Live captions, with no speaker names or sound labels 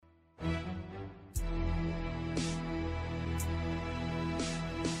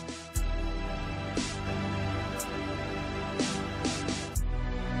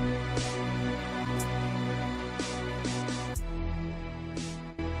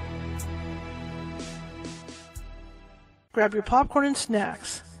Grab your popcorn and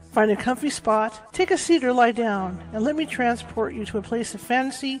snacks. Find a comfy spot, take a seat or lie down, and let me transport you to a place of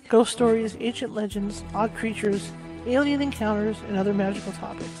fantasy, ghost stories, ancient legends, odd creatures, alien encounters, and other magical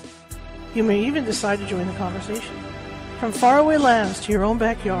topics. You may even decide to join the conversation. From faraway lands to your own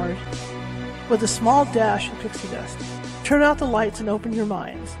backyard, with a small dash of pixie dust, turn out the lights and open your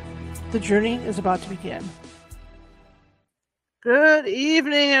minds. The journey is about to begin. Good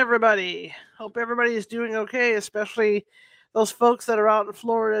evening, everybody. Hope everybody is doing okay, especially those folks that are out in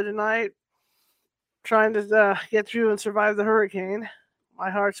Florida tonight trying to get through and survive the hurricane. My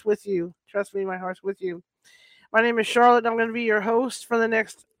heart's with you. Trust me, my heart's with you. My name is Charlotte, and I'm going to be your host for the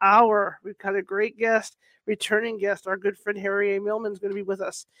next hour. We've got a great guest, returning guest. Our good friend Harry A. Millman is going to be with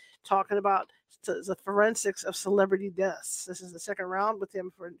us talking about the forensics of celebrity deaths. This is the second round with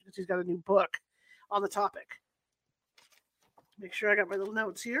him because he's got a new book on the topic. Make sure I got my little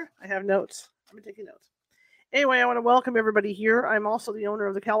notes here. I have notes. Let me take notes. Anyway, I want to welcome everybody here. I'm also the owner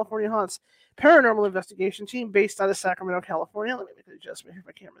of the California Haunts Paranormal Investigation Team based out of Sacramento, California. Let me make an adjustment here for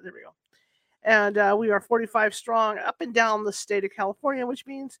my camera. There we go. And we are 45 strong up and down the state of California, which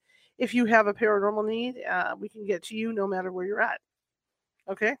means if you have a paranormal need, we can get to you no matter where you're at.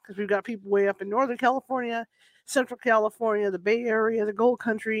 Okay? Because we've got people way up in Northern California, Central California, the Bay Area, the Gold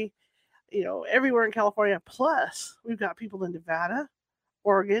Country, everywhere in California. Plus, we've got people in Nevada,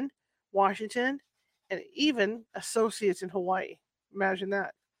 Oregon, Washington, and even associates in Hawaii. Imagine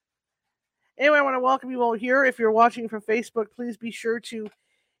that. Anyway, I want to welcome you all here. If you're watching from Facebook, please be sure to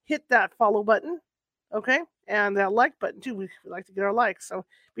hit that follow button, okay? And that like button, too. We like to get our likes. So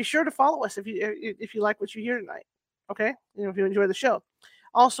be sure to follow us if you like what you hear tonight, okay? If you enjoy the show.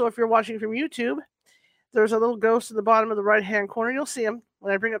 Also, if you're watching from YouTube, there's a little ghost in the bottom of the right-hand corner. You'll see him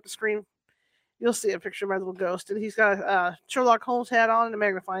when I bring up the screen. You'll see a picture of my little ghost, and he's got a Sherlock Holmes hat on and a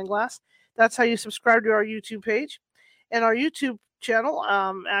magnifying glass. That's how you subscribe to our YouTube page. And our YouTube channel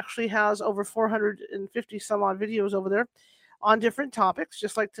actually has over 450 some odd videos over there on different topics.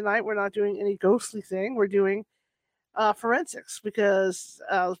 Just like tonight, we're not doing any ghostly thing. We're doing forensics because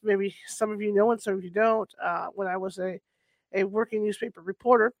maybe some of you know and some of you don't. When I was a working newspaper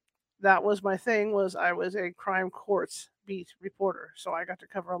reporter, that was my thing. I was a crime courts beat reporter, so I got to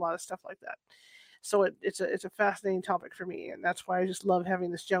cover a lot of stuff like that. So it's a fascinating topic for me, and that's why I just love having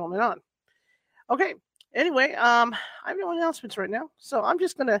this gentleman on. Okay. Anyway, I have no announcements right now, so I'm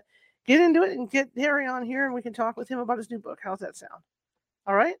just gonna get into it and get Harry on here, and we can talk with him about his new book. How's that sound?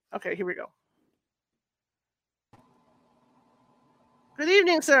 All right. Okay. Here we go. Good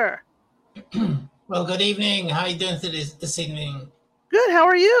evening, sir. Well, good evening. How are you doing this evening? Good. How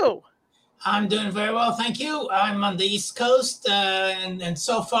are you? I'm doing very well, thank you. I'm on the East Coast, and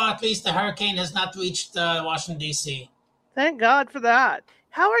so far, at least, the hurricane has not reached Washington, D.C. Thank God for that.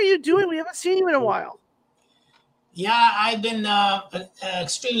 How are you doing? We haven't seen you in a while. Yeah, I've been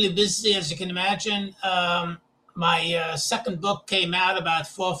extremely busy, as you can imagine. My second book came out about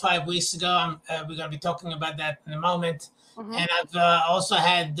 4 or 5 weeks ago. We're going to be talking about that in a moment. Mm-hmm. And I've also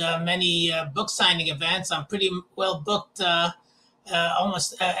had many book signing events. I'm pretty well booked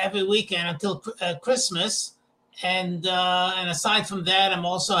almost every weekend until Christmas, and aside from that, I'm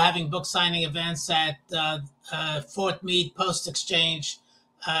also having book signing events at Fort Meade Post Exchange,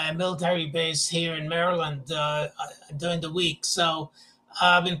 military base here in Maryland during the week. So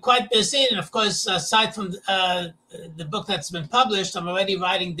I've been quite busy, and of course, aside from the book that's been published, I'm already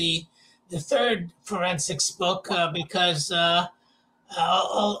writing the third forensics book because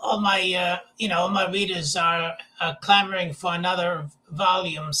all my readers are clamoring for another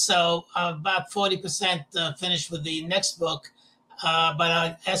volume. So about 40% finished with the next book, but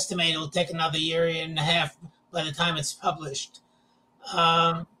I estimate it'll take another year and a half by the time it's published.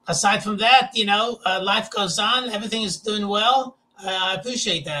 Aside from that, life goes on. Everything is doing well. I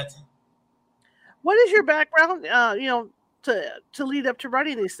appreciate that. What is your background, to lead up to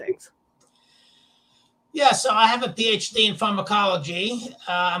writing these things? Yeah, so I have a PhD in pharmacology.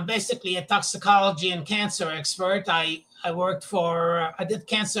 I'm basically a toxicology and cancer expert. I did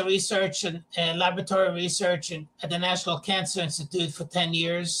cancer research and laboratory research at the National Cancer Institute for 10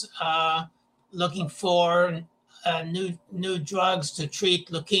 years, looking for new drugs to treat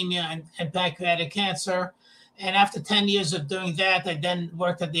leukemia and pancreatic cancer. And after 10 years of doing that, I then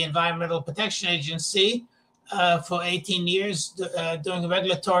worked at the Environmental Protection Agency for 18 years, doing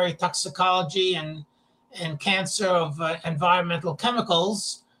regulatory toxicology and cancer of environmental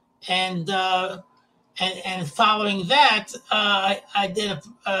chemicals, and following that, I did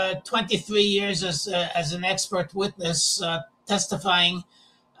 23 years as an expert witness, testifying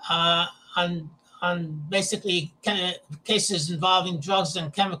on basically cases involving drugs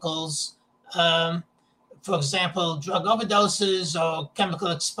and chemicals for example, drug overdoses or chemical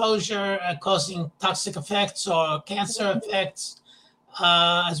exposure causing toxic effects or cancer effects,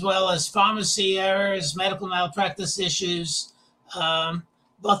 as well as pharmacy errors, medical malpractice issues,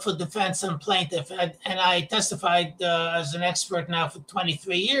 both for defense and plaintiff. And I testified as an expert now for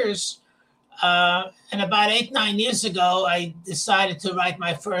 23 years. And about 8-9 years ago, I decided to write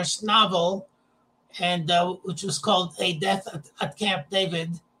my first novel, and which was called A Death at Camp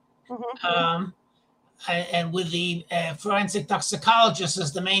David. And with the forensic toxicologist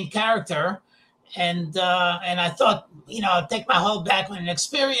as the main character. And I thought, I'll take my whole background and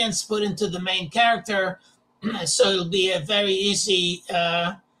experience, put into the main character. So it'll be a very easy,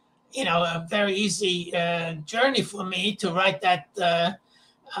 journey for me to write that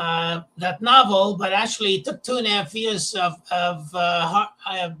novel. But actually it took 2.5 years of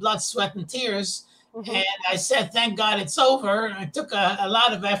blood, sweat, and tears. And I said, thank God it's over. It took a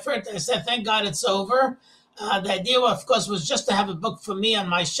lot of effort. I said, thank God it's over. The idea, of course, was just to have a book for me on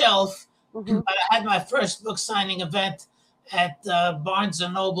my shelf. But I had my first book signing event at Barnes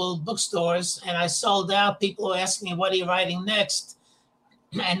 & Noble bookstores, and I sold out. People were asking me, what are you writing next?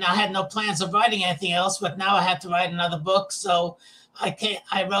 And I had no plans of writing anything else, but now I had to write another book. So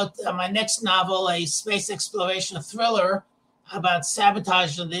I wrote my next novel, a space exploration thriller about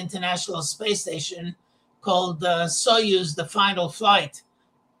sabotage of the International Space Station, called Soyuz: The Final Flight.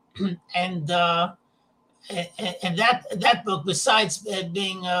 And that book, besides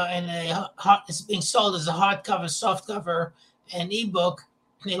being it's being sold as a hardcover, softcover, and ebook,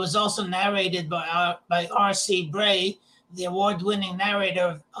 it was also narrated by R.C. Bray, the award-winning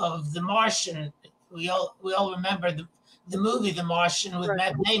narrator of The Martian. We all remember the movie The Martian with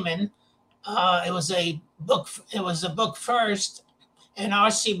Matt Damon. It was a book first, and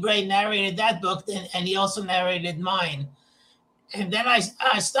R.C. Bray narrated that book, and he also narrated mine. And then I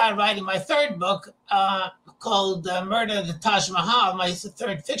started writing my third book called Murder of the Taj Mahal, my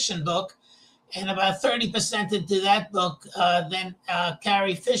third fiction book. And about 30% into that book, then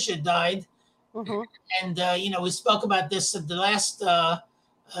Carrie Fisher died. And, we spoke about this at the last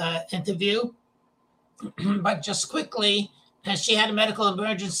interview. But just quickly, she had a medical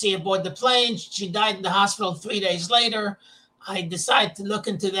emergency aboard the plane. She died in the hospital 3 days later. I decided to look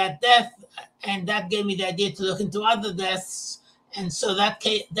into that death, and that gave me the idea to look into other deaths. And so that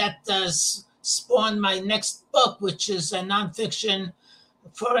spawned my next book, which is a nonfiction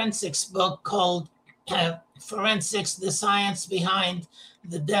forensics book called Forensics: The Science Behind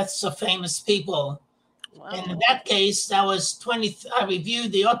the Deaths of Famous People. Wow. And in that case, I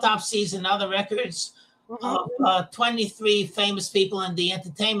reviewed the autopsies and other records of 23 famous people in the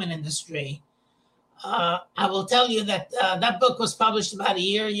entertainment industry. I will tell you that that book was published about a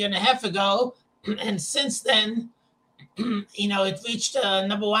year and a half ago. And since then, it reached a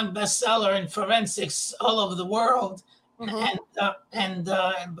 #1 bestseller in forensics all over the world. And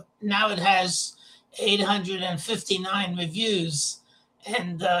now it has 859 reviews.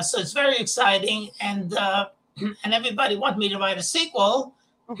 And so it's very exciting. And everybody wanted me to write a sequel,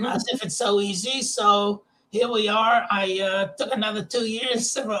 as if it's so easy. So here we are. I took another 2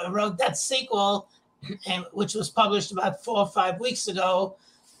 years, wrote that sequel, which was published about 4 or 5 weeks ago.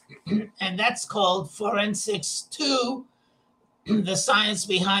 And that's called Forensics 2: The Science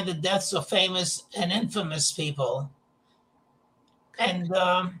Behind the Deaths of Famous and Infamous People. And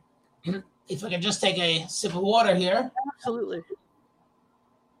if I can just take a sip of water here. Absolutely.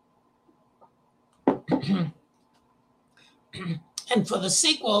 And for the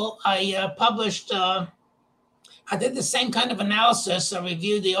sequel, I published, I did the same kind of analysis. I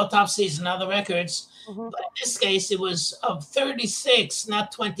reviewed the autopsies and other records. But in this case, it was of 36,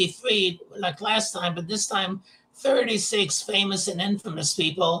 not 23 like last time, but this time 36 famous and infamous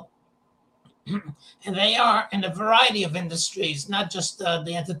people. And they are in a variety of industries, not just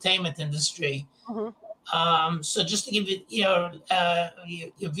the entertainment industry. So just to give your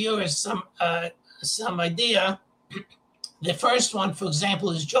viewers some idea, the first one, for example,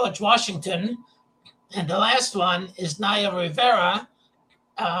 is George Washington, and the last one is Naya Rivera.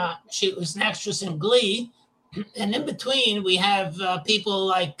 She was an actress in Glee, and in between we have people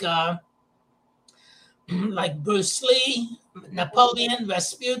like Bruce Lee, Napoleon,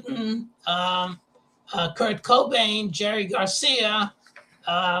 Rasputin, Kurt Cobain, Jerry Garcia,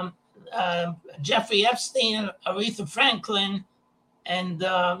 Jeffrey Epstein, Aretha Franklin, and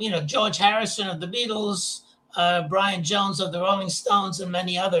George Harrison of the Beatles, Brian Jones of the Rolling Stones, and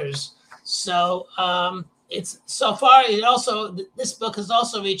many others. So it's so far. This book has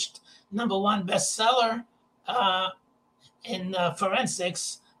also reached #1 bestseller in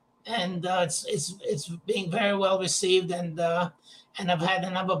forensics. and it's being very well received, and I've had a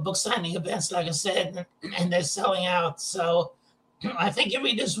number of book signing events, like I said, and they're selling out. So I think your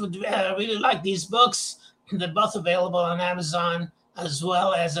readers would really like these books. They're both available on Amazon as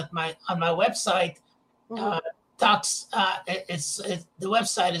well as on my website. Talks. The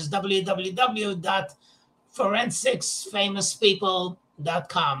website is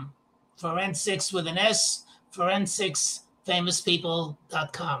www.forensicsfamouspeople.com. Forensics with an S.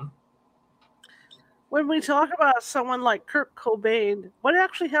 Forensicsfamouspeople.com. When we talk about someone like Kurt Cobain, what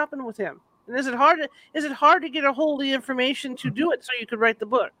actually happened with him? And is it hard to get a hold of the information to do it so you could write the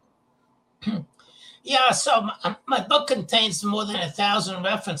book? Yeah, so my book contains more than 1,000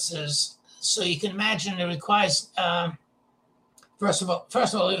 references. So you can imagine it requires, first of all,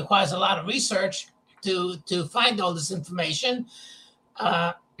 it requires a lot of research to find all this information.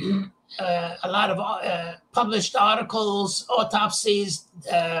 A lot of published articles, autopsies,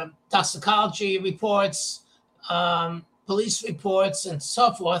 toxicology reports, police reports, and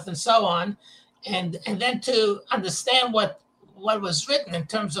so forth and so on, and then to understand what was written in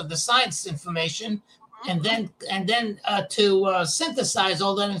terms of the science information, and then to synthesize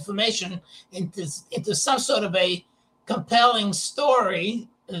all that information into some sort of a compelling story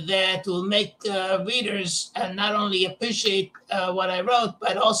that will make readers not only appreciate what I wrote,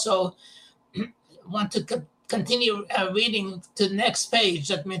 but also want to continue reading to the next page.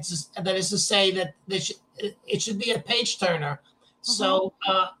 That is to say that it should be a page turner. So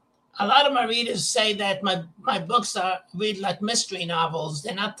a lot of my readers say that my books read like mystery novels.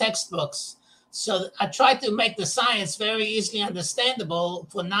 They're not textbooks. So I try to make the science very easily understandable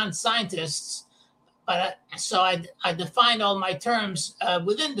for non-scientists. But so I define all my terms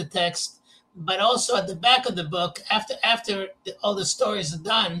within the text, but also at the back of the book, after all the stories are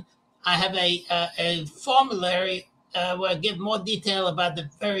done, I have a formulary where I give more detail about the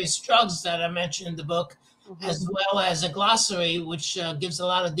various drugs that I mentioned in the book, as well as a glossary, which gives a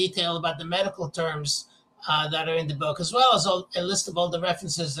lot of detail about the medical terms that are in the book, as well as a list of all the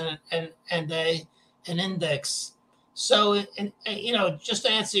references and an index. So, just to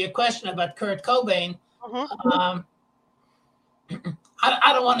answer your question about Kurt Cobain, I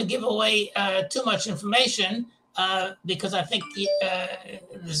don't want to give away too much information because I think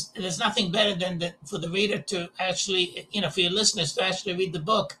there's nothing better than for the reader to actually, for your listeners to actually read the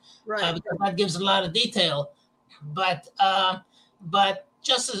book, right? Because that gives a lot of detail. But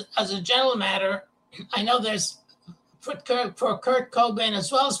just as a general matter, I know there's for Kurt Cobain,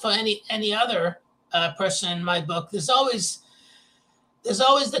 as well as for any other person in my book, there's always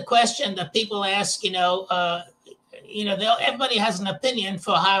the question that people ask, everybody has an opinion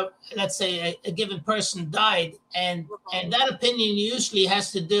for how, let's say, a given person died, and that opinion usually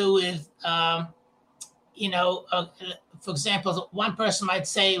has to do with, for example, one person might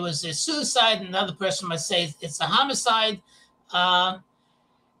say it was a suicide, and another person might say it's a homicide,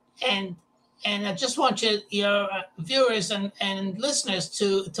 and I just want your viewers and listeners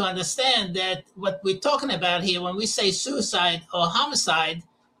to understand that what we're talking about here, when we say suicide or homicide,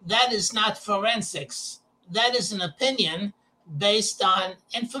 that is not forensics. That is an opinion based on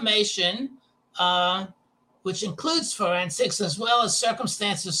information, which includes forensics, as well as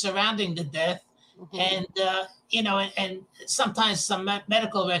circumstances surrounding the death, and and sometimes some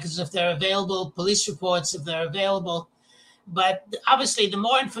medical records if they're available, police reports if they're available. But obviously, the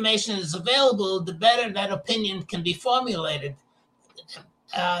more information is available, the better that opinion can be formulated.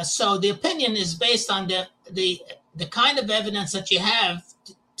 So the opinion is based on the kind of evidence that you have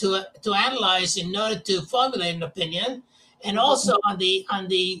to analyze in order to formulate an opinion, and also on the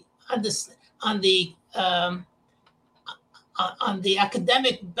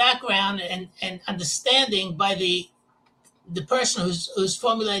academic background and understanding by the person who's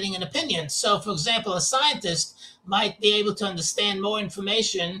formulating an opinion. So, for example, a scientist might be able to understand more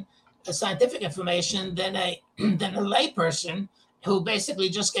information, scientific information, than a layperson who basically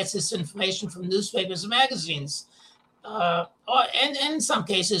just gets this information from newspapers and magazines, and in some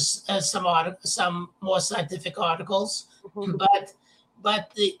cases some more scientific articles. But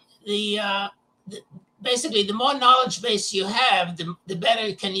the basically, the more knowledge base you have, the better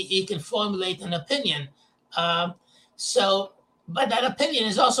you can formulate an opinion. But that opinion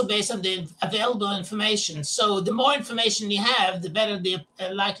is also based on the available information. So the more information you have, the better the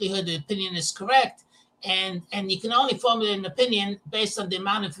likelihood the opinion is correct. And you can only formulate an opinion based on the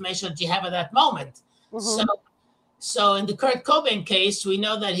amount of information that you have at that moment. So in the Kurt Cobain case, we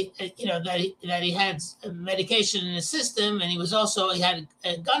know that he had medication in his system, and he had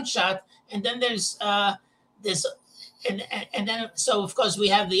a gunshot. And then so of course we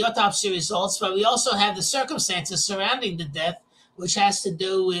have the autopsy results, but we also have the circumstances surrounding the death, which has to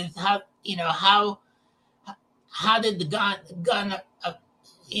do with how did the gun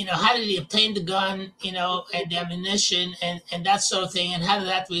how did he obtain the gun, and the ammunition and that sort of thing, and how did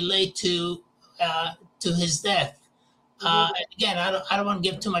that relate to his death? Again, I don't want to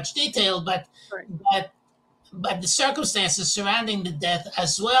give too much detail, but Right. but the circumstances surrounding the death,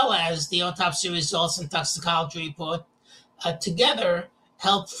 as well as the autopsy results and toxicology report, together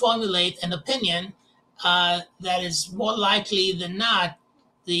help formulate an opinion that is more likely than not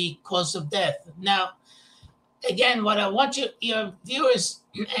the cause of death. Now, again, what I want your viewers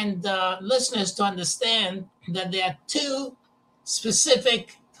and listeners to understand, that there are two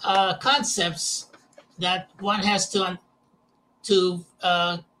specific concepts that one has to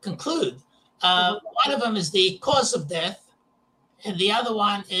conclude. One of them is the cause of death, and the other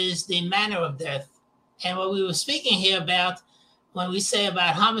one is the manner of death. And what we were speaking here about, when we say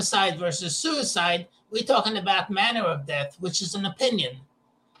about homicide versus suicide, we're talking about manner of death, which is an opinion,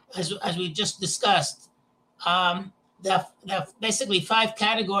 as we just discussed. There are basically 5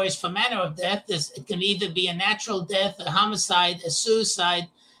 categories for manner of death. It can either be a natural death, a homicide, a suicide,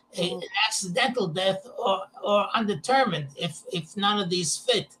 an accidental death, or undetermined, if none of these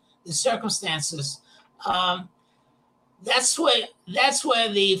fit the circumstances. That's where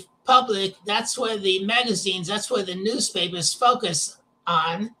the public, that's where the magazines, that's where the newspapers focus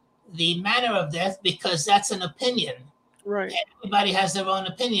on the manner of death, because that's an opinion. Right. Everybody has their own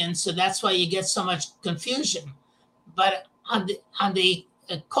opinion, so that's why you get so much confusion. But on the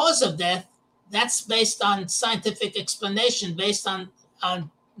cause of death, that's based on scientific explanation, based on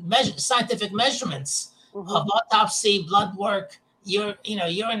scientific measurements of autopsy, blood work,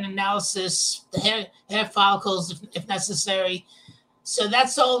 urine analysis, the hair follicles if necessary. So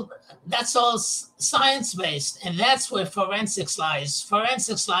that's all science based, and that's where forensics lies.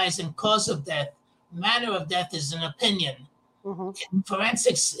 Forensics lies in cause of death. Manner of death is an opinion.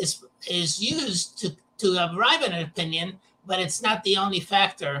 Forensics is used to arrive at an opinion, but it's not the only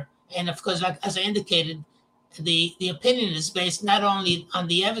factor. And of course, like, as I indicated, the opinion is based not only on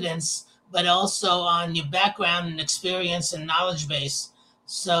the evidence, but also on your background and experience and knowledge base.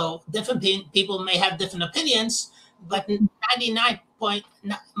 So different people may have different opinions, but more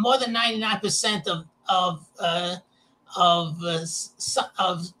than 99% of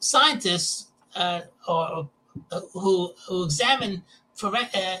scientists or who examine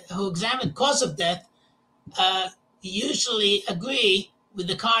cause of death usually agree with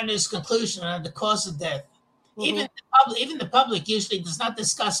the coroner's conclusion on the cause of death. Even the public usually does not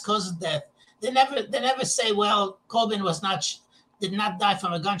discuss cause of death. They never say, well, Coben did not die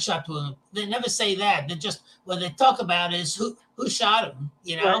from a gunshot wound. They never say that. They just, what they talk about is who shot him,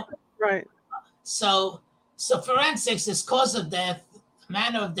 Right. So forensics is cause of death.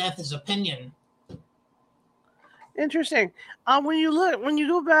 Manner of death is opinion. Interesting. When you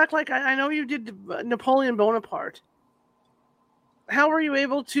go back, like I know you did Napoleon Bonaparte. How were you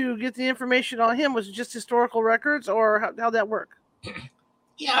able to get the information on him? Was it just historical records, or how'd that work?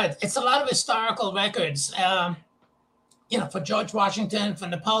 Yeah, it's a lot of historical records. For George Washington, for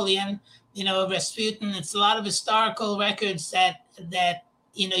Napoleon, Rasputin. It's a lot of historical records that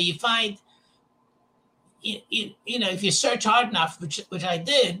you find. If you search hard enough, which I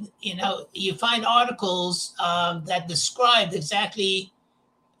did, you find articles that described exactly,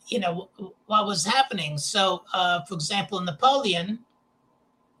 what was happening. So, for example, Napoleon,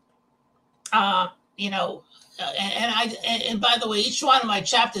 and by the way, each one of my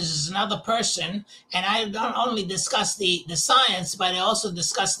chapters is another person, and I don't only discuss the science, but I also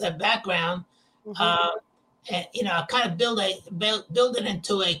discuss their background. And, kind of build it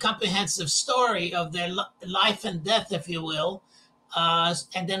into a comprehensive story of their life and death, if you will,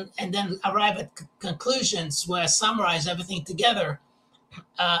 and then arrive at conclusions where I summarize everything together,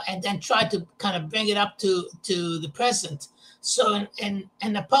 and then try to kind of bring it up to the present. So in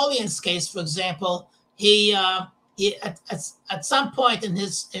Napoleon's case, for example, he at some point in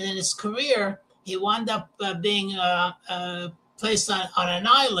his career, he wound up being placed on an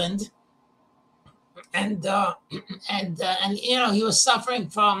island. And he was suffering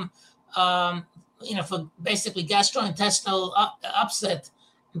from for basically gastrointestinal upset,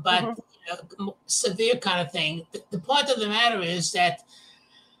 but severe kind of thing. The point of the matter is that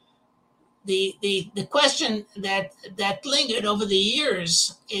the question that lingered over the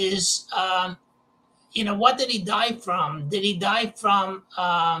years is what did he die from? Did he die from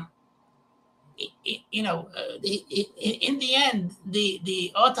in the end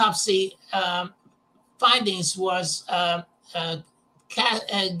the autopsy findings was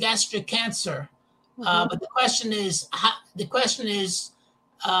gastric cancer, but the question is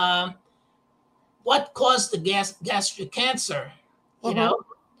what caused the gastric cancer? you know,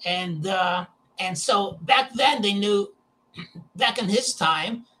 and so back then they knew, back in his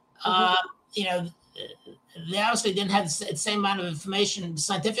time, you know, they obviously didn't have the same amount of information,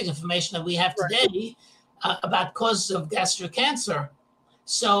 scientific information that we have today about causes of gastric cancer.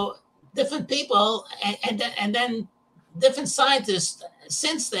 So different people, and then different scientists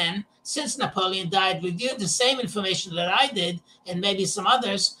since then, since Napoleon died, reviewed the same information that I did, and maybe some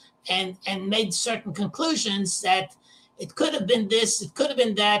others, and made certain conclusions that it could have been this, it could have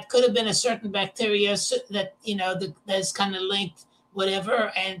been that, could have been a certain bacteria that, you know, that's kind of linked,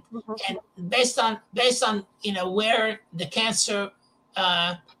 whatever, and based on you know, where the cancer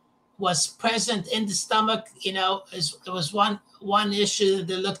was present in the stomach, you know, it was one issue that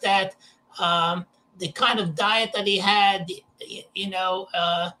they looked at. The kind of diet that he had, you know,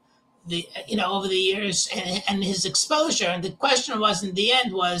 over the years, and his exposure. And the question was, in the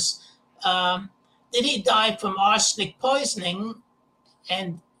end, was, did he die from arsenic poisoning?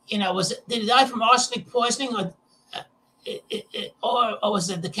 And, you know, did he die from arsenic poisoning, or was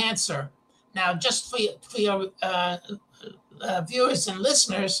it the cancer? Now, just for your viewers and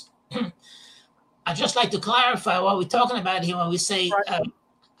listeners, I'd just like to clarify what we're talking about here when we say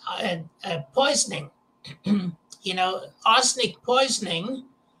poisoning. You know, arsenic poisoning,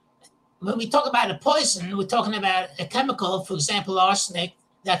 when we talk about a poison, we're talking about a chemical, for example, arsenic,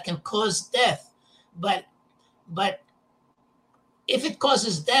 that can cause death. But if it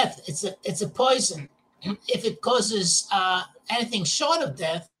causes death, it's a poison. If it causes anything short of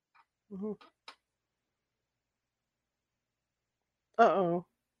death. Uh-oh.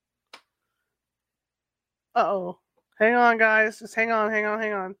 Hang on, guys. Just hang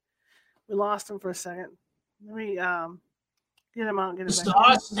on. We lost him for a second. Let me get him out and get him back. It's the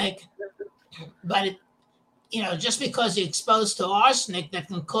arsenic, but it, you know, just because you're exposed to arsenic, that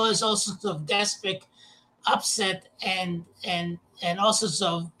can cause all sorts of gastric upset and all sorts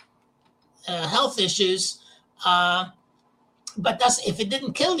of health issues. But if it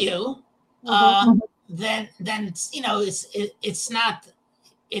didn't kill you, then it's, you know, it's not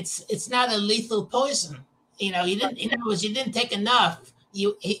a lethal poison. You know, in other words, you didn't take enough.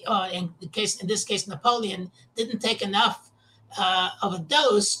 In this case, Napoleon didn't take enough of a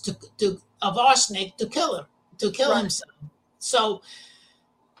dose of arsenic to kill himself. So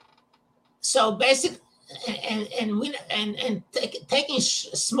basically, taking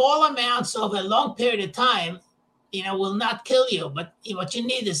small amounts over a long period of time, you know, will not kill you. But what you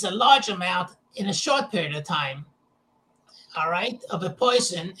need is a large amount in a short period of time. All right, of a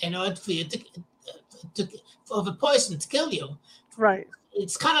poison, in order for you of a poison to kill you. Right.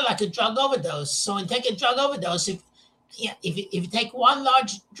 It's kind of like a drug overdose. So when you take a drug overdose, if you take one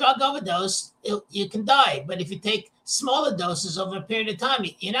large drug overdose, you can die. But if you take smaller doses over a period of time,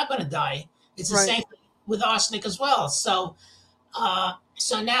 you're not going to die. It's the same thing with arsenic as well. So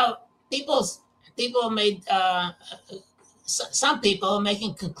now people made some people are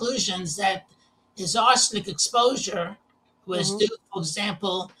making conclusions that his arsenic exposure was due. For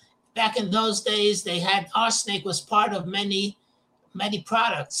example, back in those days, they had arsenic was part of many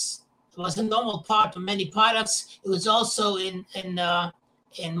products. It was a normal part of many products. It was also in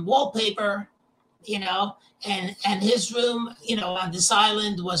wallpaper, you know, and his room, you know, on this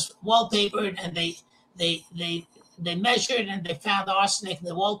island was wallpapered, and they measured and they found arsenic in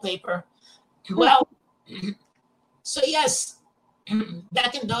the wallpaper. Well, so yes,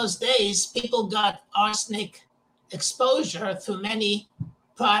 back in those days, people got arsenic exposure through many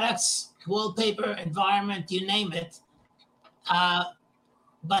products, wallpaper, environment, you name it.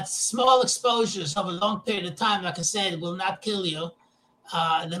 But small exposures over a long period of time, like I said, will not kill you.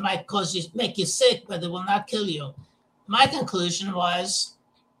 They might make you sick, but they will not kill you. My conclusion was,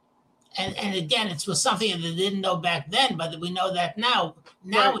 and again, it was something that they didn't know back then, but we know that now.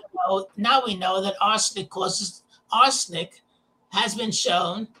 Now we know that arsenic has been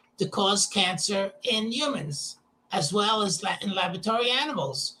shown to cause cancer in humans, as well as in laboratory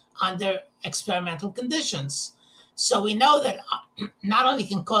animals under experimental conditions. So we know that not only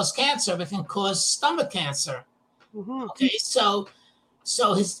can cause cancer, but can cause stomach cancer. Okay,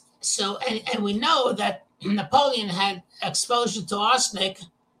 and we know that Napoleon had exposure to arsenic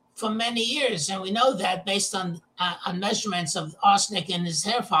for many years, and we know that based on measurements of arsenic in his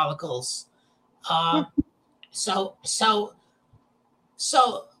hair follicles. So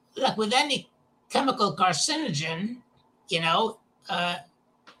like with any chemical carcinogen, you know,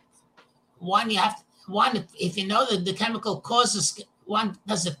 if you know that the chemical causes, one,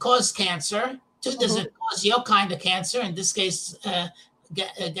 does it cause cancer? Two, does it cause your kind of cancer? In this case,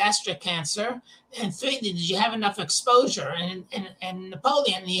 gastric cancer? And three, did you have enough exposure? And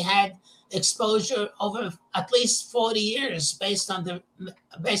Napoleon, he had exposure over at least 40 years based on the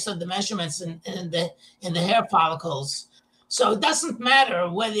measurements in the hair follicles. So it doesn't matter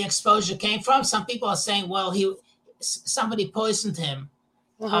where the exposure came from. Some people are saying, well, somebody poisoned him.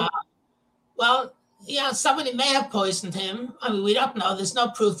 Mhm. Well, yeah, somebody may have poisoned him. I mean, we don't know. There's no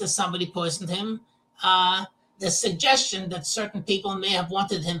proof that somebody poisoned him. The suggestion that certain people may have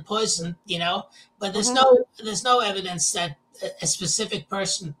wanted him poisoned, but there's no evidence that a specific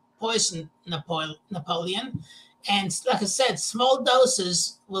person poisoned Napoleon. And like I said, small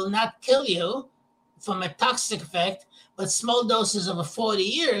doses will not kill you from a toxic effect, but small doses over 40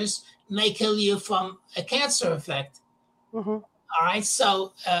 years may kill you from a cancer effect. Mhm. All right.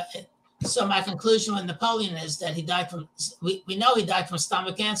 So my conclusion with Napoleon is that he died from, we know he died from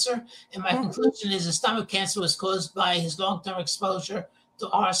stomach cancer. And my conclusion is the stomach cancer was caused by his long-term exposure to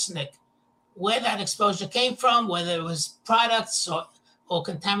arsenic. Where that exposure came from, whether it was products or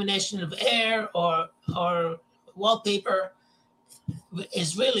contamination of air or wallpaper,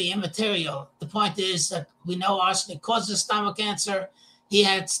 is really immaterial. The point is that we know arsenic causes stomach cancer. He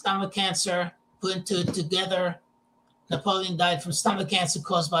had stomach cancer. Put together, Napoleon died from stomach cancer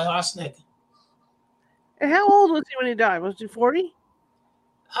caused by arsenic. And how old was he when he died? Was he 40?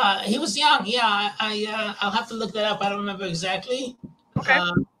 He was young. Yeah, I'll have to look that up. I don't remember exactly. Okay.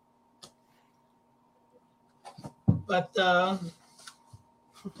 But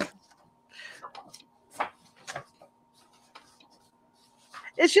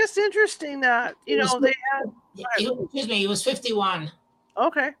it's just interesting that they had. He was 51.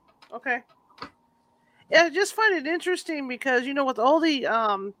 Okay. Yeah, I just find it interesting because with all the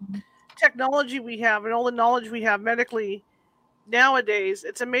technology we have and all the knowledge we have medically nowadays,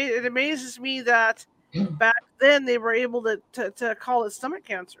 it amazes me that back then they were able to call it stomach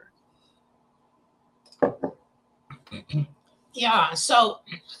cancer. Yeah, so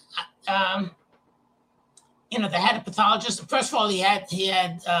they had a pathologist. First of all, he had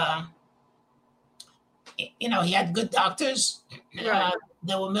good doctors. Right.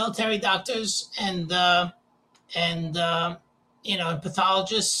 There were military doctors and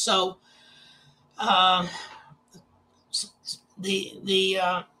pathologists. So they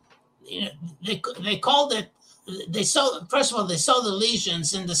called it. They saw the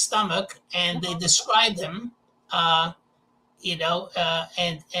lesions in the stomach and they described them. And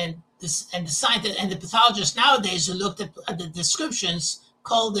the scientist and the pathologists nowadays who looked at the descriptions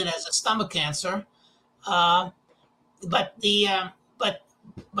called it as a stomach cancer.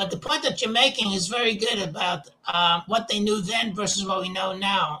 But the point that you're making is very good about what they knew then versus what we know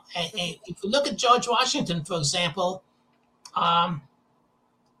now. And if you look at George Washington, for example,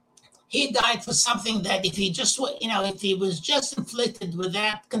 he died for something that if he was just inflicted with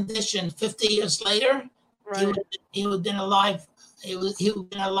that condition 50 years later, right, he would have been alive. He would have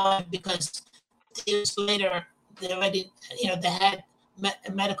been alive because 50 years later they already, they had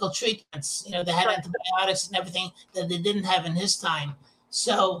medical treatments. They had antibiotics and everything that they didn't have in his time.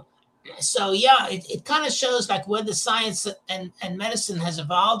 So yeah, it kind of shows like where the science and medicine has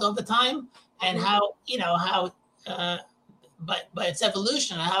evolved over time and how by its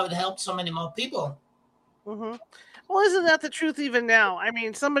evolution and how it helped so many more people. Mm-hmm. Well, isn't that the truth even now? I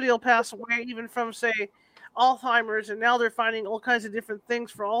mean, somebody will pass away even from, say, Alzheimer's, and now they're finding all kinds of different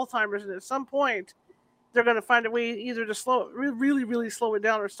things for Alzheimer's, and at some point, they're going to find a way either to really, really slow it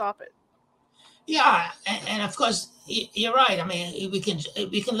down or stop it. Yeah, and of course, you're right. I mean, we can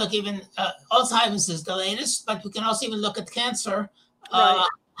look even Alzheimer's is the latest, but we can also even look at cancer, right.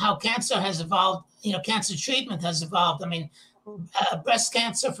 How cancer has evolved. Cancer treatment has evolved. I mean, breast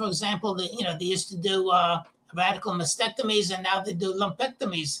cancer, for example, they used to do radical mastectomies, and now they do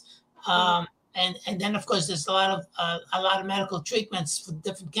lumpectomies. And then, of course, there's a lot of medical treatments for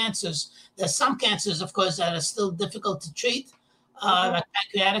different cancers. There's some cancers, of course, that are still difficult to treat. Like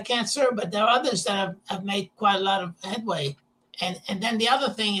pancreatic cancer, but there are others that have made quite a lot of headway. And then the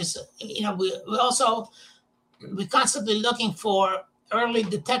other thing is, we're constantly looking for early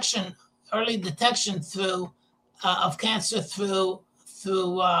detection through of cancer through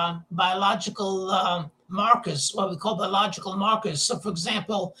biological markers, what we call biological markers. So, for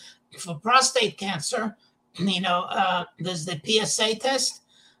example, for prostate cancer, there's the PSA test.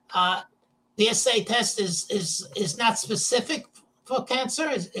 PSA test is not specific for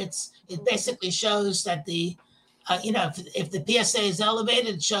cancer. It basically shows that if the PSA is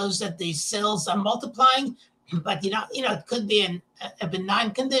elevated, it shows that the cells are multiplying. But it could be a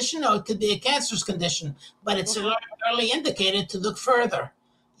benign condition or it could be a cancerous condition. But it's an early indicator to look further.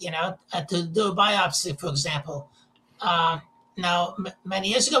 To do a biopsy, for example. Now, many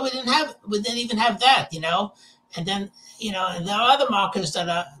years ago, we didn't even have that, and then, and there are other markers that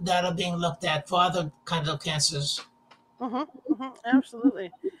are being looked at for other kinds of cancers.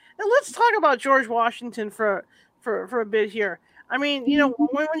 Absolutely. And let's talk about George Washington for a bit here. I mean,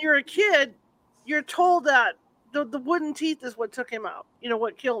 when you're a kid, you're told that the wooden teeth is what took him out.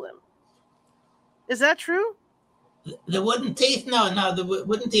 What killed him. Is that true? The wooden teeth? No, the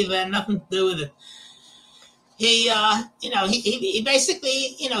wooden teeth had nothing to do with it. He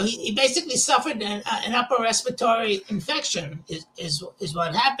basically suffered an upper respiratory infection. Is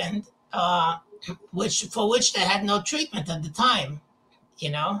what happened. For which they had no treatment at the time,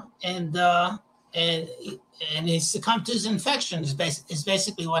 and he succumbed to his infection. Is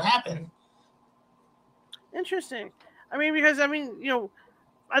basically what happened. Interesting. I mean, because I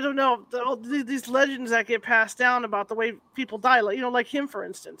don't know, these legends that get passed down about the way people die, like him, for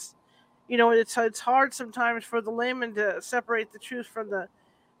instance. It's hard sometimes for the layman to separate the truth from the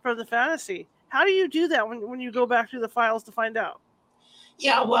fantasy. How do you do that when you go back through the files to find out?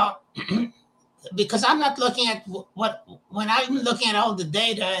 Yeah, well, because I'm not looking at when I'm looking at all the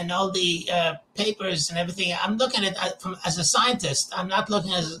data and all the papers and everything, I'm looking at it as a scientist. I'm not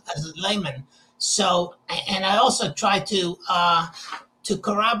looking as a layman. So, and I also try to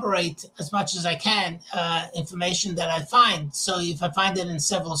corroborate as much as I can information that I find. So if I find it in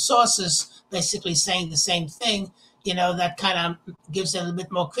several sources, basically saying the same thing, that kind of gives it a little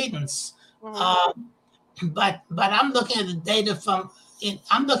bit more credence. But I'm looking at the data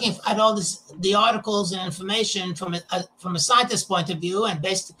I'm looking at all the articles and information from a scientist's point of view, and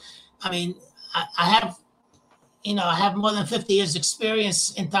I have more than 50 years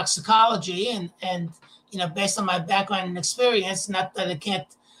experience in toxicology, and based on my background and experience, not that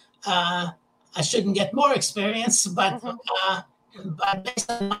I shouldn't get more experience, but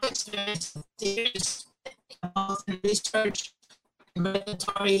based on my experience, both in research,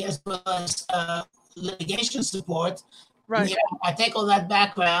 regulatory, as well as litigation support. Right. I take all that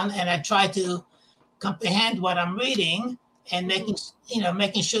background and I try to comprehend what I'm reading and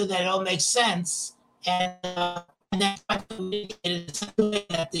making sure that it all makes sense, and then try to communicate it in such a way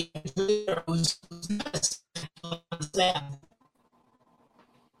that the reader who's not understand.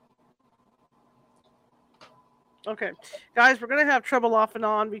 Okay, guys, we're going to have trouble off and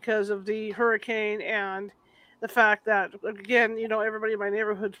on because of the hurricane and the fact that, again, everybody in my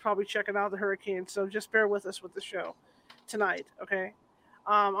neighborhood's probably checking out the hurricane, so just bear with us with the show tonight, okay?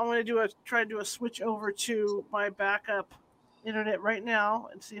 I'm going to try to do a switch over to my backup internet right now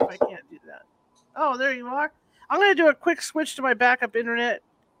and see if I can't do that. Oh, there you are. I'm going to do a quick switch to my backup internet,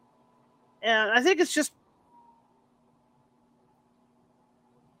 and I think it's just...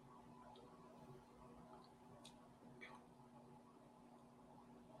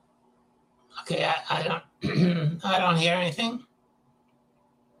 Okay, I don't I don't hear anything.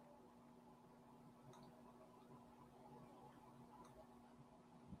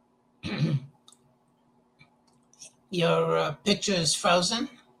 Your picture is frozen.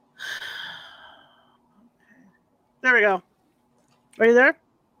 There we go. Are you there?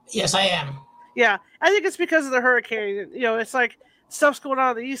 Yes, I am. Yeah, I think it's because of the hurricane. It's like stuff's going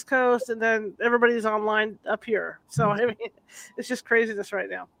on the East Coast, and then everybody's online up here. So it's just craziness right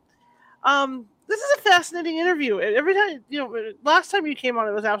now. This is a fascinating interview. Every time, last time you came on,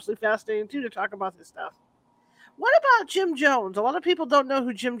 it was absolutely fascinating too to talk about this stuff. What about Jim Jones? A lot of people don't know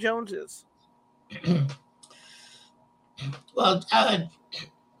who Jim Jones is. Well,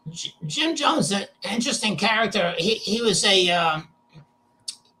 Jim Jones is an interesting character. He was a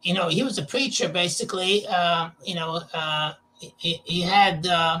he was a preacher basically. He had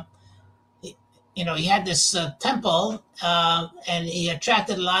he had this temple, and he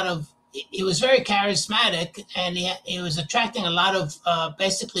attracted a lot of. He was very charismatic, and he was attracting a lot of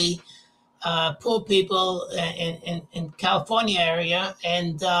basically poor people in California area,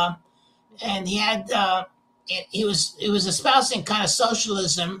 and he had he was espousing kind of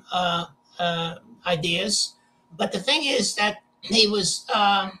socialism ideas. But the thing is that he was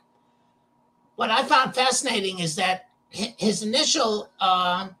what I found fascinating is that his initial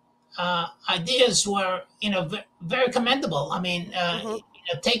ideas were very commendable. I mean.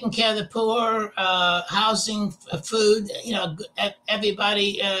 Taking care of the poor, housing, food,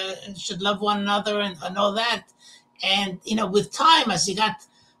 everybody should love one another and all that. And, with time, as he got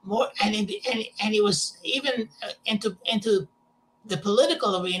more, and he was even into the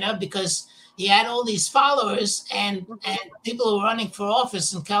political arena, because he had all these followers, and people who were running for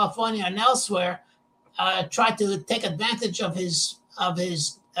office in California and elsewhere tried to take advantage of his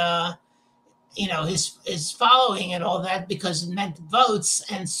his following and all that, because it meant votes,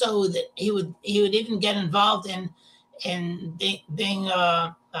 and so that he would even get involved in being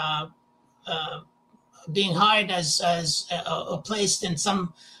hired as or placed in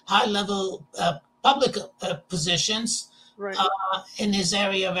some high level public positions Right. In his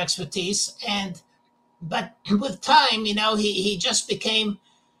area of expertise. But with time, he just became,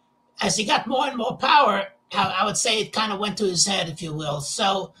 as he got more and more power, I would say it kind of went to his head, if you will.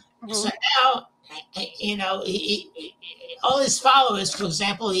 So now, all his followers, for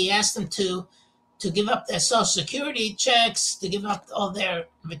example, he asked them to give up their Social Security checks, to give up all their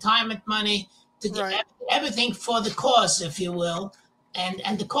retirement money, to get everything for the cause, if you will.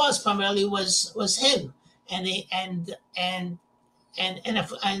 And the cause primarily was him. And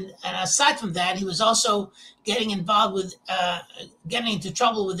aside from that, he was also getting involved with getting into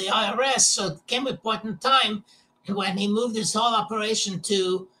trouble with the IRS. So it came a point in time when he moved his whole operation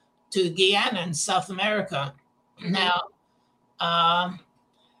to Guyana in South America. Now,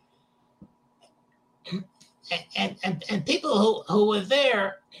 and people who were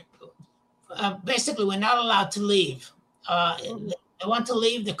there basically were not allowed to leave. They wanted to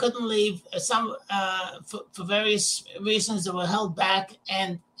leave, they couldn't leave. Some for various reasons they were held back,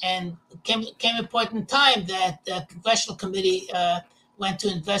 and came a point in time that the congressional committee went to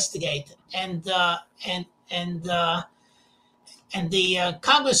investigate, and the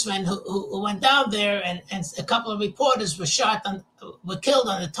congressman who went down there, and a couple of reporters were killed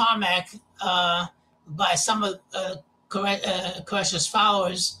on the tarmac by some of Koresh's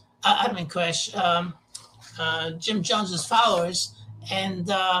followers. Jim Jones's followers, and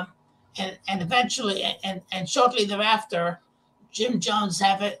eventually, and shortly thereafter, Jim Jones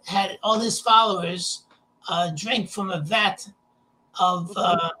had all his followers drink from a vat of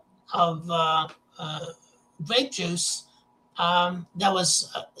grape juice that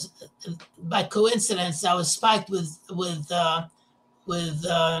was, by coincidence, that was spiked with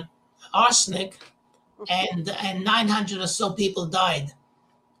arsenic, and 900 or so people died.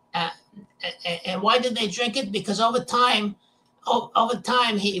 And why did they drink it? Because over time,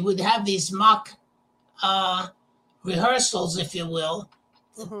 he would have these mock rehearsals, if you will,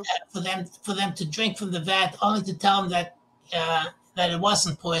 for them to drink from the vat, only to tell them that it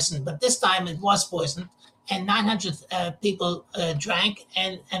wasn't poisoned. But this time it was poisoned, and 900 people drank,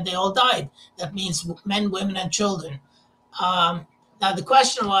 and they all died. That means men, women, and children. Now the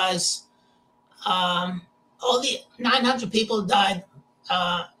question was, all the 900 people died.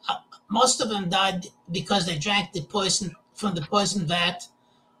 Most of them died because they drank the poison from the poison vat.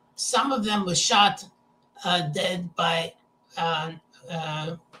 Some of them were shot dead by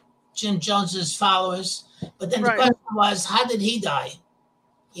Jim Jones's followers. But then the question was, how did he die?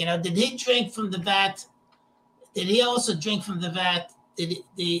 Did he drink from the vat? Did he also drink from the vat? Did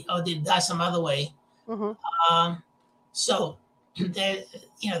he die some other way? So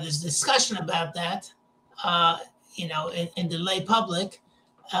there's discussion about that. In the lay public.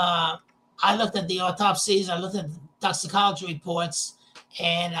 I looked at the autopsies, I looked at the toxicology reports,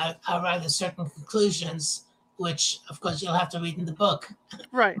 and I arrived at certain conclusions, which, of course, you'll have to read in the book.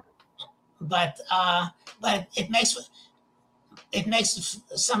 Right. But it makes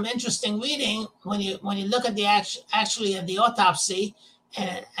some interesting reading when you look at the actually at the autopsy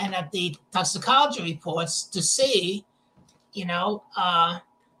and at the toxicology reports to see,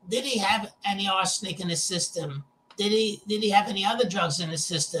 did he have any arsenic in his system? Did he have any other drugs in his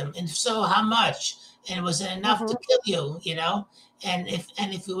system? And if so, how much? And was it enough to kill you? And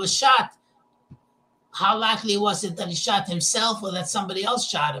if he was shot, how likely was it that he shot himself or that somebody else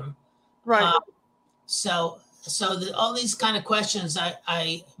shot him? Right. So all these kind of questions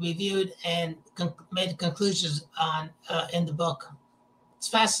I reviewed and made conclusions on in the book. It's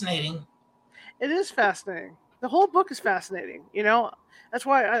fascinating. It is fascinating. The whole book is fascinating. That's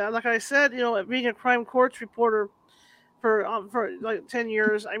why, like I said, being a crime courts reporter for like 10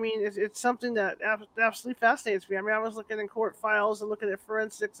 years, I mean, it's something that absolutely fascinates me. I mean, I was looking in court files and looking at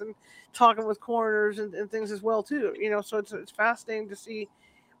forensics and talking with coroners and things as well too. So it's fascinating to see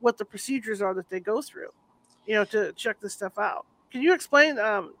what the procedures are that they go through, to check this stuff out. Can you explain,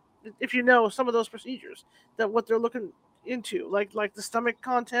 if you know some of those procedures, that what they're looking into, like the stomach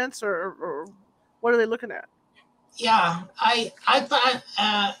contents, or what are they looking at? Yeah, I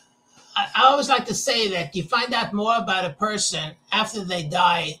always like to say that you find out more about a person after they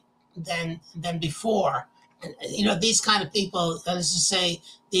die than before. These kind of people, let's just say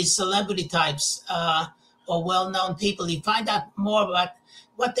these celebrity types or well-known people, you find out more about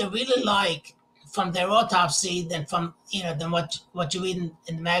what they're really like from their autopsy than from than what you read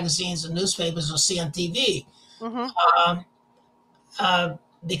in the magazines or newspapers or see on TV.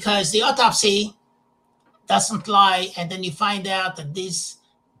 Because the autopsy doesn't lie, and then you find out that these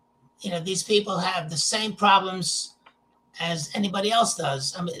people have the same problems as anybody else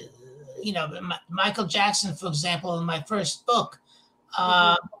does. I mean, Michael Jackson, for example, in my first book,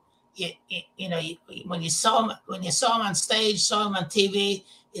 when you saw him on stage, saw him on TV,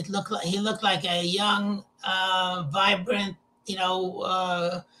 he looked like a young, vibrant,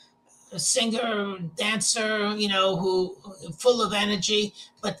 singer, dancer, who full of energy.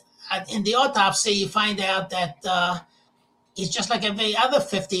 But in the autopsy, you find out that he's just like every other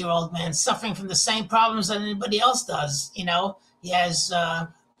 50-year-old man, suffering from the same problems that anybody else does. He has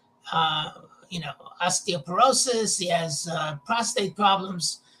osteoporosis, he has prostate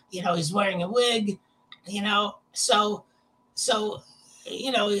problems, he's wearing a wig, so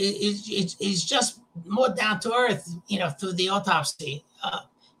he's just more down to earth, through the autopsy.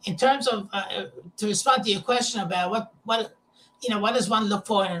 In terms of to respond to your question about what does one look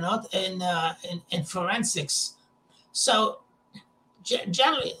for in forensics. So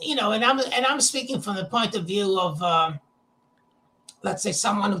generally, and I'm speaking from the point of view of let's say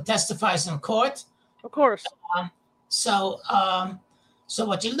someone who testifies in court. Of course. So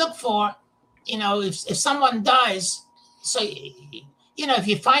what you look for, if someone dies, so if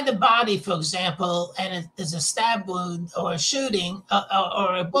you find a body, for example, and there's a stab wound or a shooting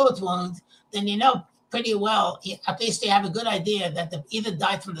or a bullet wound, then pretty well, at least you have a good idea that they either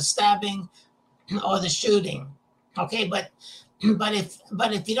died from the stabbing or the shooting. Okay, but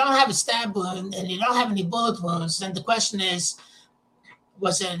if you don't have a stab wound and you don't have any bullet wounds, then the question is,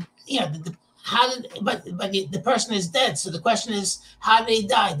 was it, the person is dead. So the question is, how did he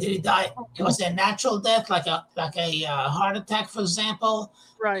die? Did he die? Was it a natural death, like a heart attack, for example?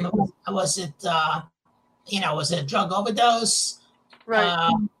 Right. Was it was it a drug overdose?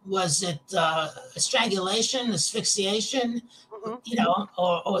 Right. Was it strangulation, asphyxiation? Or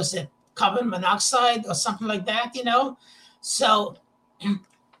was it carbon monoxide or something like that? So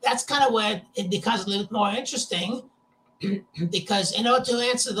that's kind of where it becomes a little bit more interesting. Because in order to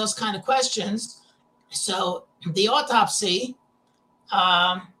answer those kind of questions, so the autopsy,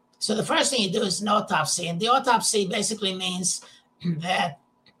 so the first thing you do is an autopsy. And the autopsy basically means that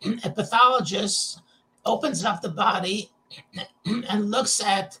a pathologist opens up the body and looks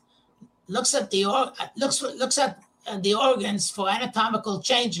at the organs for anatomical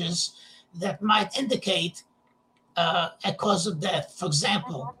changes that might indicate a cause of death. For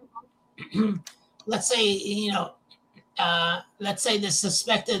example, let's say, let's say the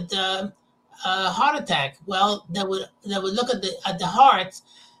suspected heart attack. Well, they would look at the heart,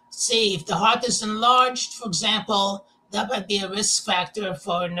 see if the heart is enlarged, for example. That might be a risk factor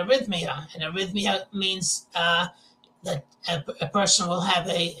for an arrhythmia. An arrhythmia means that a person will have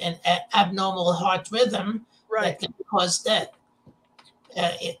an abnormal heart rhythm, right, that can cause death.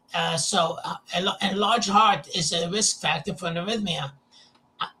 So a large heart is a risk factor for an arrhythmia.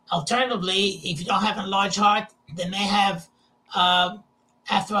 Alternatively, if you don't have a large heart, they may have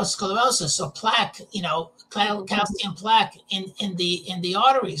atherosclerosis, so plaque, calcium plaque in the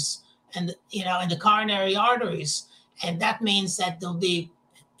arteries and in the coronary arteries, and that means that there'll be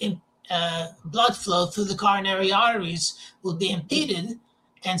blood flow through the coronary arteries will be impeded,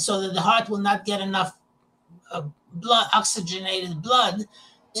 and so that the heart will not get enough oxygenated blood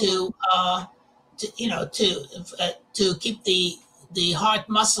to keep the heart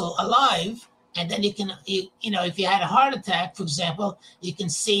muscle alive. And then you can, if you had a heart attack, for example, you can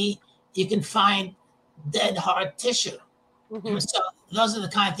find dead heart tissue. Mm-hmm. So those are the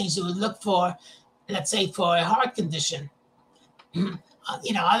kind of things you would look for, let's say, for a heart condition.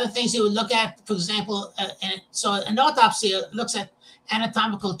 Other things you would look at, for example, so an autopsy looks at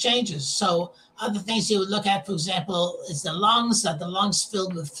anatomical changes. So other things you would look at, for example, is the lungs. Are the lungs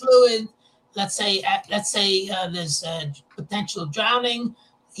filled with fluid? Let's say there's potential drowning.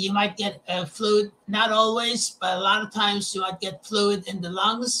 You might get fluid, not always, but a lot of times you might get fluid in the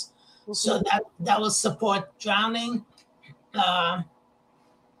lungs. Mm-hmm. So that will support drowning. And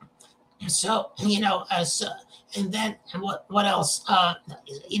then what else?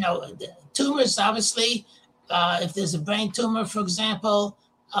 Tumors, obviously, if there's a brain tumor, for example,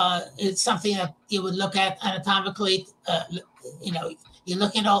 it's something that you would look at anatomically. You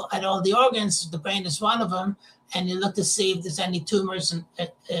look at all the organs. The brain is one of them, and you look to see if there's any tumors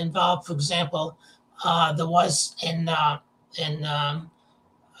involved. For example, there was in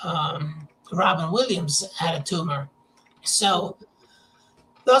Robin Williams had a tumor. So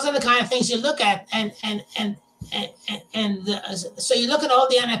those are the kind of things you look at, and so you look at all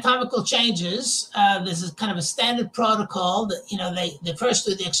the anatomical changes. There's a kind of a standard protocol that they first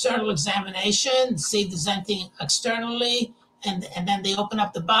do the external examination, see if there's anything externally, and then they open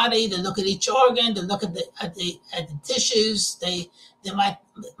up the body. They look at each organ. They look at the tissues. They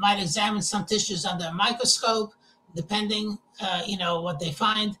might examine some tissues under a microscope. depending, what they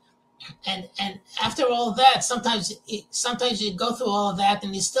find. And after all of that, sometimes you go through all of that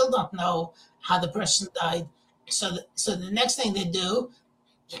and you still don't know how the person died. So the next thing they do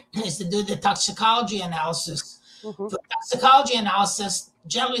is to do the toxicology analysis. Mm-hmm. For toxicology analysis,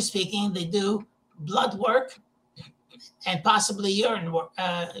 generally speaking, they do blood work and possibly urine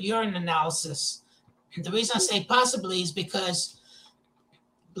analysis. And the reason I say possibly is because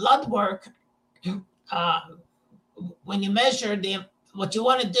blood work, when you measure what you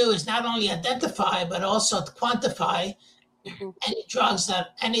want to do is not only identify but also to quantify Mm-hmm.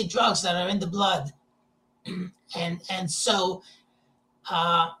 any drugs that are in the blood, and so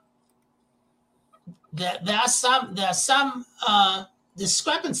there are some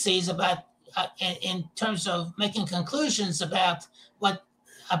discrepancies about in terms of making conclusions about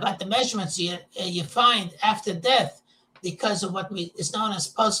the measurements you find after death because of what is known as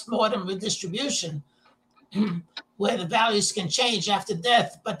post-mortem redistribution, where the values can change after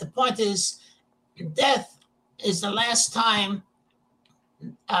death. But the point is, death is the last time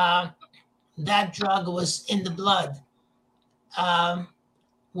that drug was in the blood.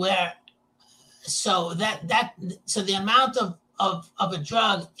 So the amount of a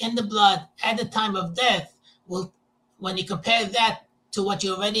drug in the blood at the time of death will, when you compare that to what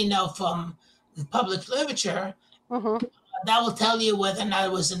you already know from the public literature, Mm-hmm. that will tell you whether or not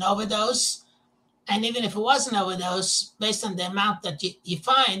it was an overdose. And even if it was an overdose, based on the amount that you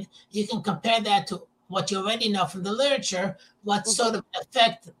find, you can compare that to what you already know from the literature, what sort of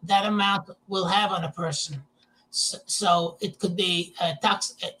effect that amount will have on a person. So it could be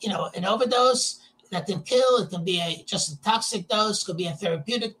an overdose that can kill. It can be just a toxic dose. It could be a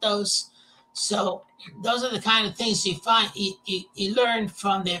therapeutic dose. So those are the kind of things you find. You learn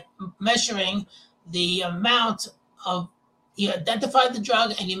from the measuring the amount of. You identify the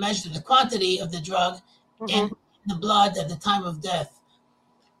drug and you measure the quantity of the drug in the blood at the time of death.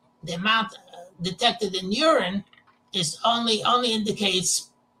 The amount detected in urine is only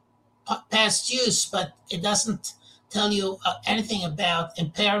indicates past use, but it doesn't tell you anything about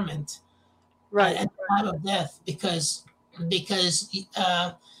impairment Right. at the time of death because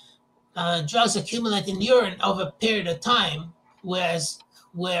drugs accumulate in urine over a period of time, whereas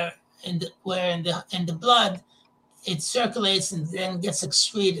where in the blood it circulates and then gets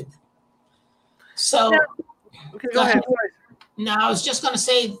excreted. So, okay, go ahead. Now, I was just going to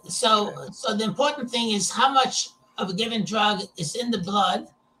say, so the important thing is how much of a given drug is in the blood,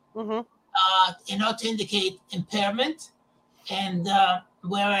 in order to indicate impairment, and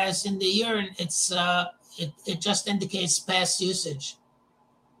whereas in the urine, it just indicates past usage.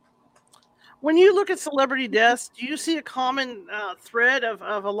 When you look at celebrity deaths, do you see a common thread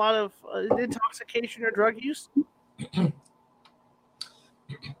of a lot of intoxication or drug use?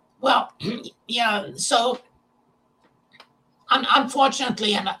 Well, yeah. So,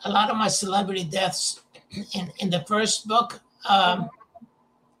 unfortunately, and a lot of my celebrity deaths in the first book,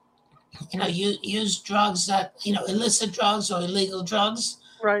 use drugs that illicit drugs or illegal drugs,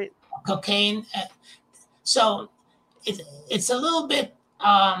 right? Cocaine. So, it's a little bit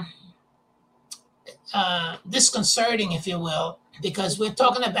disconcerting, if you will, because we're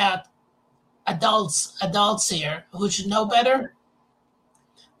talking about adults here who should know better.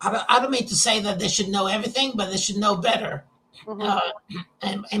 I don't mean to say that they should know everything, but they should know better.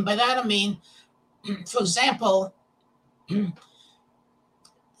 And by that I mean, for example,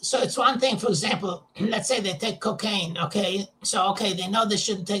 so it's one thing, for example, let's say they take cocaine, okay? So, okay, they know they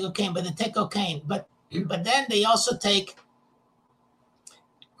shouldn't take cocaine, but they take cocaine. But then they also take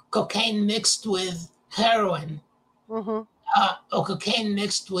cocaine mixed with heroin, or cocaine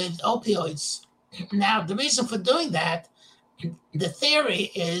mixed with opioids. Now, the reason for doing that, the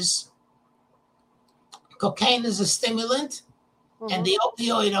theory is cocaine is a stimulant and the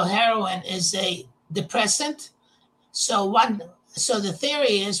opioid or heroin is a depressant. So the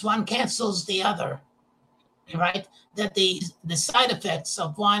theory is one cancels the other, right? That the side effects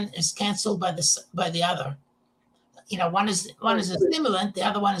of one is canceled by the other. One is a stimulant, the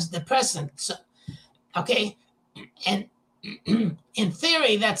other one is depressant. So, okay, and in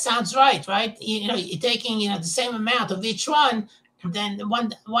theory that sounds right? You're taking the same amount of each one, then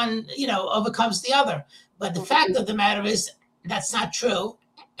one overcomes the other. But the fact of the matter is that's not true.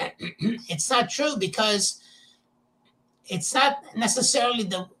 It's not true because it's not necessarily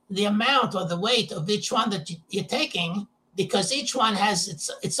the amount or the weight of each one that you're taking, because each one has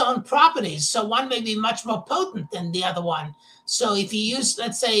its own properties. So one may be much more potent than the other one. So if you use,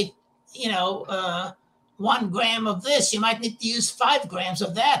 let's say, 1 gram of this, you might need to use 5 grams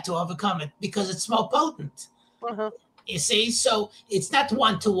of that to overcome it because it's more potent. You see, so it's not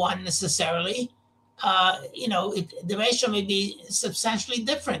 1-to-1 necessarily. the ratio may be substantially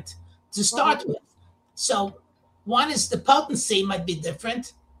different to start with. So one is the potency might be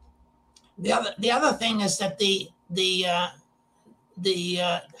different. The other thing is that the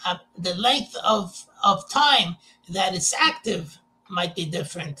length of time that it's active might be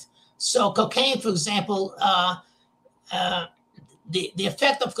different. So cocaine, for example, the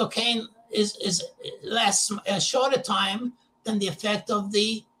effect of cocaine is less a shorter time than the effect of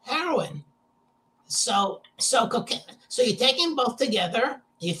the heroin. So cocaine. So you're taking both together.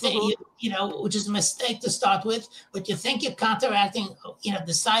 You think which is a mistake to start with, but you think you're counteracting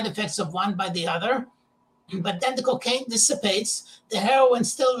the side effects of one by the other. But then the cocaine dissipates, the heroin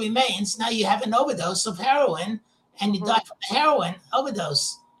still remains. Now you have an overdose of heroin, and you die from a heroin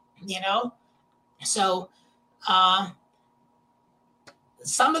overdose. So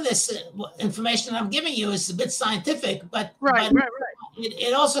some of this information I'm giving you is a bit scientific, but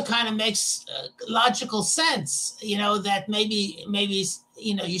it also kind of makes logical sense. That maybe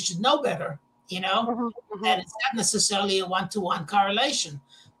you should know better. That it's not necessarily a one-to-one correlation.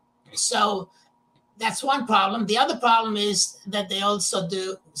 So that's one problem. The other problem is that they also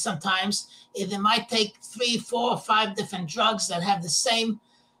do sometimes, they might take 3, 4, or 5 different drugs that have the same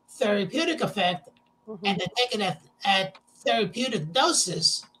therapeutic effect, and they take it at therapeutic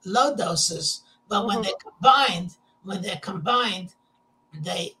doses, low doses. But when they're combined,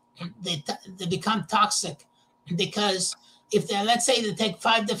 they become toxic, because if let's say they take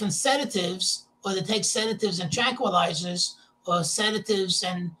 5 different sedatives, or they take sedatives and tranquilizers, or sedatives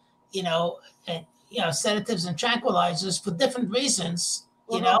and sedatives and tranquilizers for different reasons,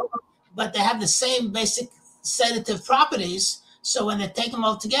 but they have the same basic sedative properties. So when they take them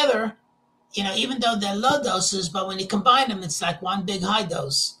all together, even though they're low doses, but when you combine them, it's like one big high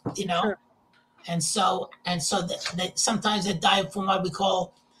dose, Sure. And so they sometimes they die from what we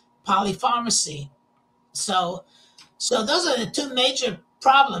call polypharmacy. So those are the 2 major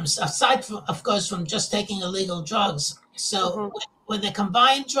problems, aside from, of course, from just taking illegal drugs. So when they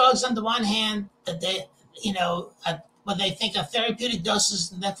combine drugs on the one hand, that they, what they think are therapeutic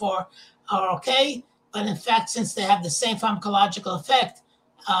doses and therefore are okay, but in fact, since they have the same pharmacological effect,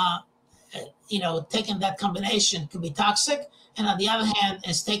 taking that combination can be toxic. And on the other hand,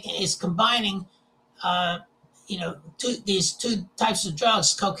 is combining, these 2 types of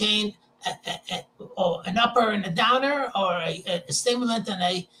drugs, cocaine, or an upper and a downer, or a stimulant and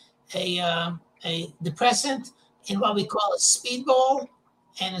a depressant, in what we call a speedball,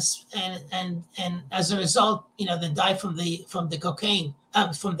 and as a result, they die from the cocaine,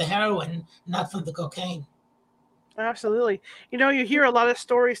 from the heroin, not from the cocaine. Absolutely. You hear a lot of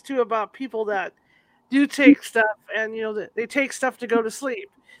stories too about people that do take stuff, and they take stuff to go to sleep.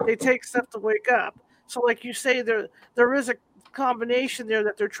 They take stuff to wake up. So, like you say, there is a combination there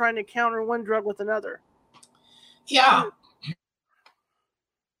that they're trying to counter one drug with another. Yeah.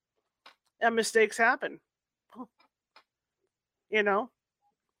 And mistakes happen.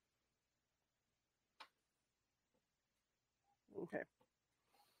 Okay.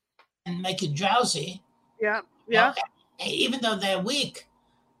 And make you drowsy. Yeah. Even though they're weak,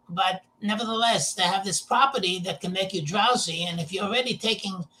 but nevertheless, they have this property that can make you drowsy. And if you're already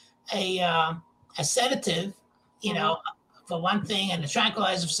taking a sedative, for one thing, and a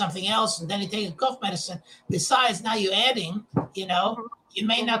tranquilizer for something else, and then you take a cough medicine. Besides, now you're adding, you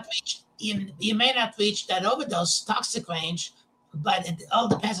may not reach that overdose toxic range, but it all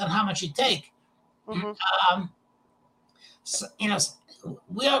depends on how much you take. So,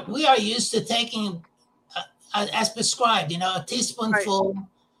 we are used to taking as prescribed, a teaspoonful,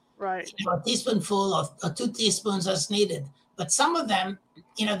 right? A teaspoonful or 2 teaspoons as needed. But some of them,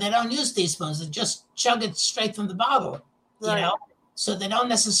 they don't use teaspoons; they just chug it straight from the bottle. Right. So they don't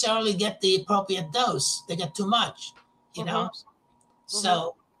necessarily get the appropriate dose. They get too much,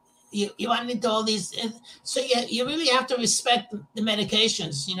 So you run into all these. So you really have to respect the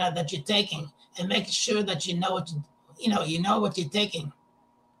medications, that you're taking, and make sure that you know what you're taking.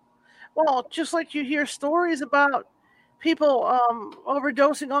 Well, just like you hear stories about people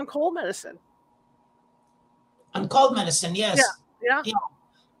overdosing on cold medicine. On cold medicine, yes. Yeah.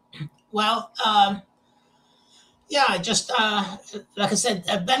 Well, just like I said,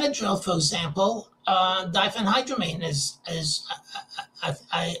 Benadryl, for example, diphenhydramine is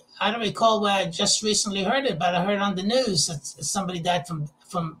I don't recall where I just recently heard it, but I heard on the news that somebody died from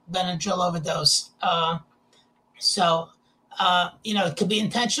Benadryl overdose. It could be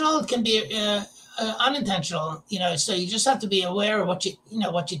intentional, it can be unintentional. So you just have to be aware of what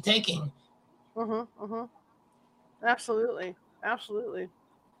you're taking. Absolutely.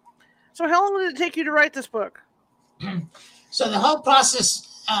 So how long did it take you to write this book? So the whole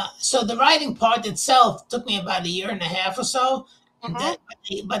process so the writing part itself took me about a year and a half or so. Mhm.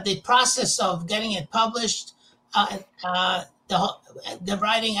 But the process of getting it published, the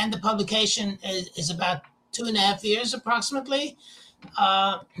writing and the publication is about 2.5 years approximately.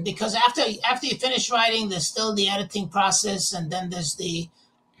 Because after you finish writing, there's still the editing process, and then there's the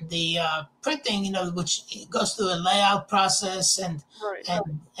printing, which goes through a layout process Right.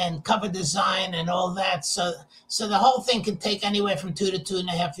 and cover design and all that. So the whole thing can take anywhere from 2 to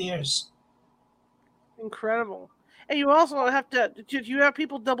 2.5 years. Incredible. And you also have to. Do you have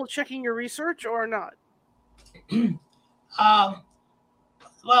people double checking your research or not? Um,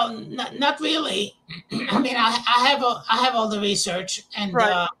 well, not really. I mean, I have all the research,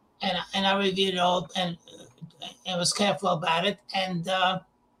 Right. And I reviewed it all and was careful about it. And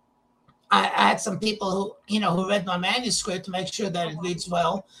I had some people who read my manuscript to make sure that it reads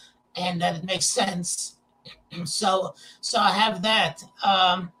well and that it makes sense. So I have that.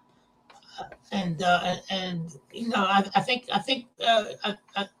 I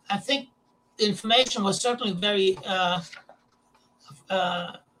think the information was certainly very uh,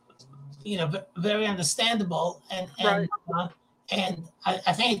 very understandable, Right. and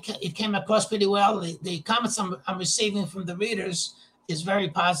I think it came across pretty well. The comments I'm receiving from the readers is very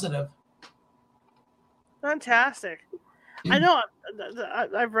positive. Fantastic. I know.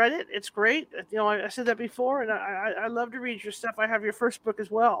 I've read it. It's great. I said that before, and I love to read your stuff. I have your first book as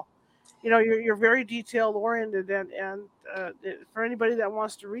well. You're very detailed oriented, and for anybody that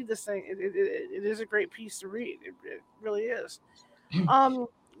wants to read this thing, it is a great piece to read. It really is.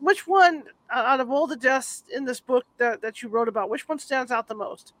 Which one out of all the deaths in this book that you wrote about, which one stands out the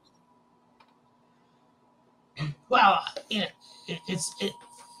most? Well,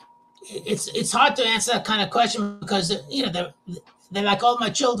 it's hard to answer that kind of question because they're like all my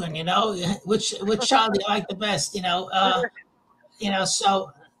children. Which child do you like the best?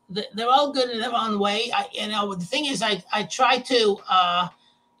 So they're all good in their own way. The thing is, I try to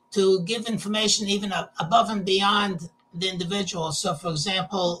give information even above and beyond the individual. So, for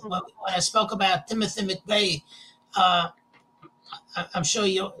example, when I spoke about Timothy McVeigh, I'm sure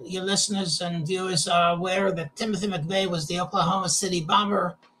your listeners and viewers are aware that Timothy McVeigh was the Oklahoma City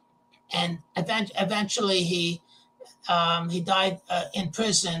bomber, and eventually he died in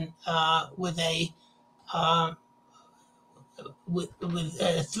prison with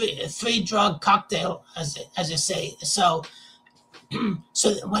a three drug cocktail, as I say. So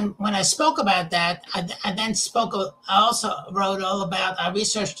when I spoke about that, I also wrote all about. I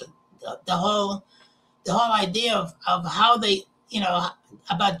researched the whole idea of how they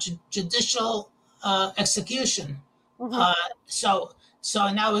about judicial execution. Mhm. So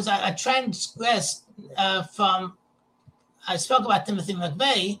now as I transgressed from. I spoke about Timothy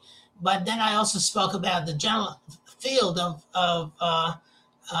McVeigh, but then I also spoke about the general field of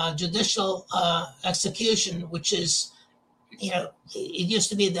judicial execution, which is, it used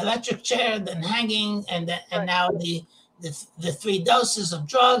to be the electric chair, then hanging, and Right. now the 3 doses of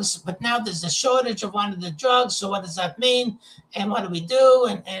drugs. But now there's a shortage of one of the drugs. So what does that mean? And what do we do?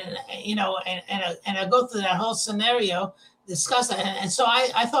 And I go through that whole scenario, discuss it. And so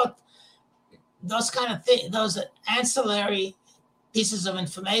I thought those kind of things, those ancillary pieces of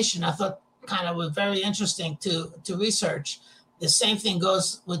information, I thought kind of were very interesting to research. The same thing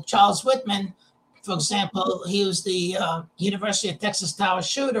goes with Charles Whitman. For example, he was the University of Texas Tower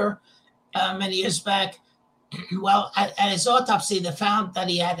shooter many years back. Well, at his autopsy, they found that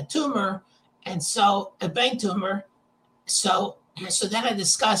he had a tumor, and so a brain tumor. So then I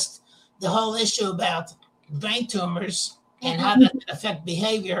discussed the whole issue about brain tumors and how that can affect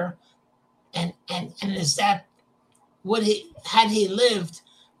behavior, and is that had he lived,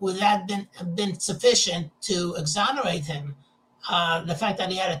 would that been sufficient to exonerate him? The fact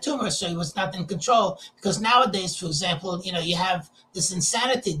that he had a tumor, so he was not in control. Because nowadays, for example, you have this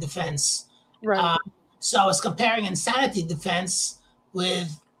insanity defense. Right. So I was comparing insanity defense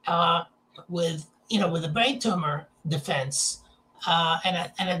with a brain tumor defense,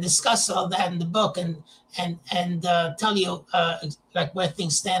 and I discuss all that in the book and tell you like where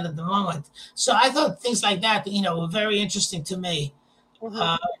things stand at the moment. So I thought things like that, were very interesting to me.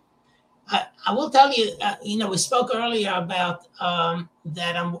 Mhm. I will tell you, we spoke earlier about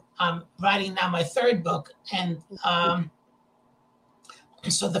that I'm writing now my third book, and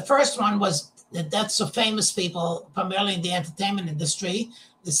so the first one was the deaths of famous people, primarily in the entertainment industry.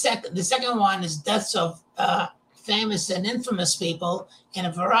 The second one is deaths of famous and infamous people in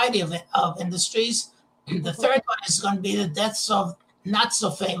a variety of industries. The third one is going to be the deaths of not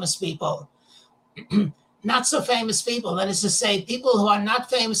so famous people. Not so famous people, that is to say, people who are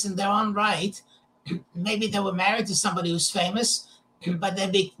not famous in their own right. Maybe they were married to somebody who's famous, but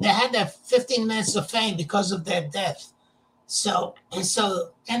they had their 15 minutes of fame because of their death. So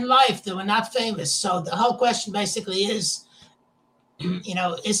in life they were not famous. So the whole question basically is,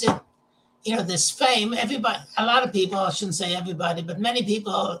 is it, this fame? Everybody, a lot of people, I shouldn't say everybody, but many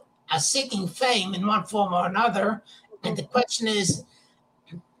people are seeking fame in one form or another. And the question is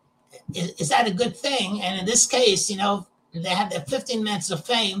that a good thing? And in this case, they had their 15 minutes of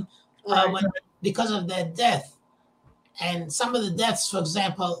fame because of their death. And some of the deaths, for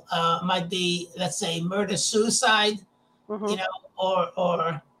example, might be, let's say, murder, suicide,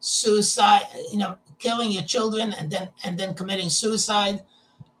 or suicide, killing your children and then committing suicide.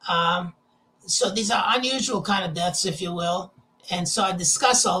 So these are unusual kind of deaths, if you will. And so I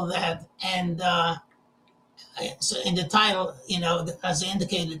discuss all that. And so in the title, as I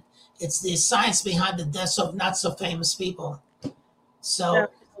indicated, it's the science behind the deaths of not so famous people. So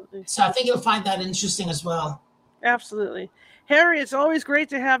I think you'll find that interesting as well. Absolutely. Harry, it's always great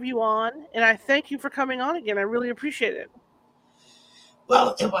to have you on, and I thank you for coming on again. I really appreciate it.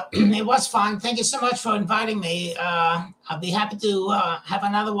 Well, it was fun. Thank you so much for inviting me. I'll be happy to have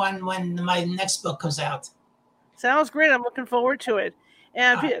another one when my next book comes out. Sounds great. I'm looking forward to it.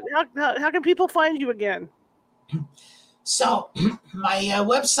 And how can people find you again? So my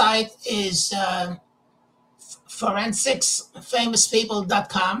website is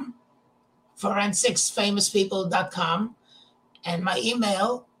forensicsfamouspeople.com, forensicsfamouspeople.com. And my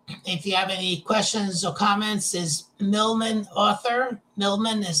email, if you have any questions or comments, is Millman Author.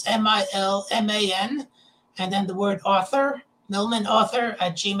 Millman is MILMAN, and then the word author,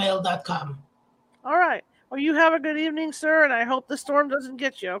 millmanauthor@gmail.com. All right. Well, you have a good evening, sir, and I hope the storm doesn't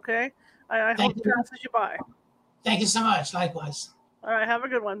get you, okay? I hope it passes you by. Thank you so much. Likewise. All right. Have a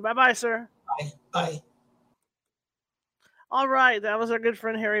good one. Bye-bye, sir. Bye. Bye. All right. That was our good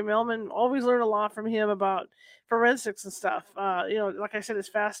friend, Harry Millman. Always learn a lot from him about forensics and stuff. Like I said, it's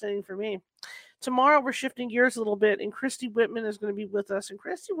fascinating for me. Tomorrow, we're shifting gears a little bit, and Christy Whitman is going to be with us. And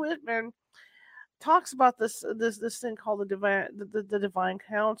Christy Whitman talks about this thing called the Divine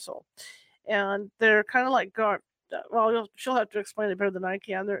Council. And they're kind of like God. Well, she'll have to explain it better than I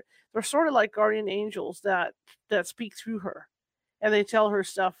can. They're sort of like guardian angels that speak through her, and they tell her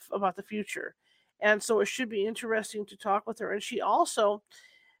stuff about the future. And so it should be interesting to talk with her. And she also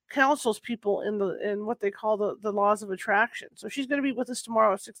counsels people in what they call the laws of attraction. So she's going to be with us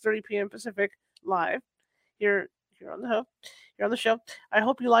tomorrow at 6:30 p.m. Pacific live here on the show. I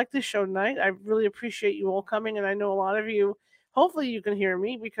hope you like this show tonight. I really appreciate you all coming, and I know a lot of you. Hopefully you can hear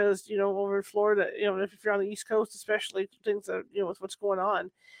me because over in Florida, if you're on the East Coast, especially things that with what's going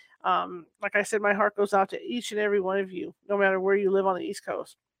on. Like I said, my heart goes out to each and every one of you, no matter where you live on the East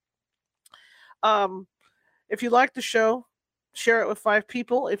Coast. If you like the show, share it with 5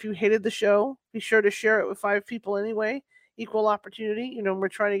 people. If you hated the show, be sure to share it with 5 people anyway. Equal opportunity. We're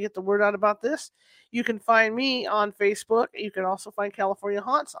trying to get the word out about this. You can find me on Facebook. You can also find California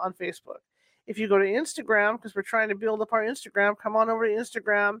Haunts on Facebook. If you go to Instagram, because we're trying to build up our Instagram, come on over to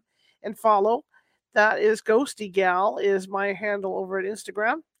Instagram and follow. That is Ghosty Gal is my handle over at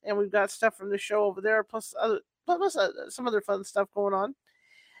Instagram. And we've got stuff from the show over there, plus some other fun stuff going on.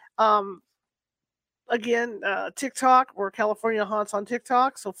 Again, TikTok, we're California Haunts on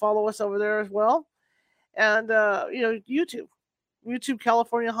TikTok, so follow us over there as well. And, YouTube,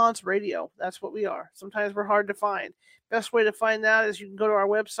 California Haunts Radio. That's what we are. Sometimes we're hard to find. Best way to find that is you can go to our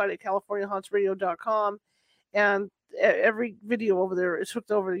website at californiahauntsradio.com, and every video over there is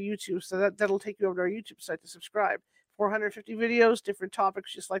hooked over to YouTube, so that'll take you over to our YouTube site to subscribe. 450 videos, different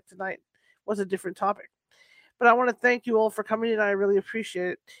topics, just like tonight was a different topic. But I want to thank you all for coming in. I really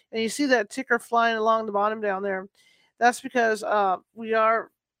appreciate it. And you see that ticker flying along the bottom down there. That's because we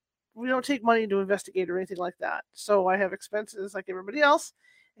don't take money to investigate or anything like that. So I have expenses like everybody else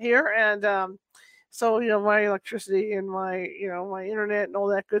here. And so, my electricity and my internet and all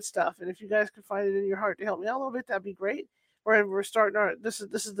that good stuff. And if you guys could find it in your heart to help me out a little bit, that'd be great. We're starting this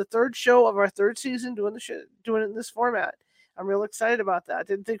is the 3rd show of our 3rd season doing it in this format. I'm real excited about that. I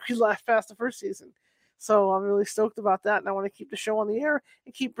didn't think we'd last past the 1st season. So I'm really stoked about that, and I want to keep the show on the air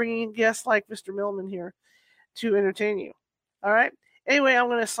and keep bringing in guests like Mr. Millman here to entertain you. All right? Anyway, I'm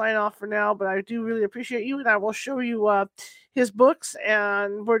going to sign off for now, but I do really appreciate you, and I will show you his books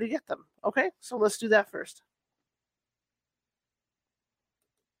and where to get them. Okay? So let's do that first.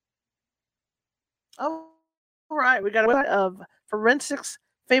 All right. We got a website of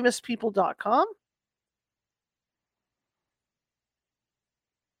forensicsfamouspeople.com.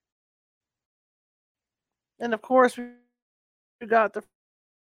 And of course, we got the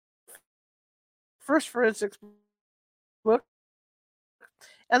first forensics book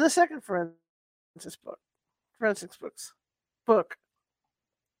and the second forensics book.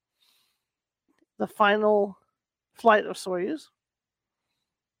 The Final Flight of Soyuz.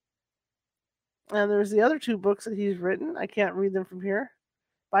 And there's the other 2 books that he's written. I can't read them from here.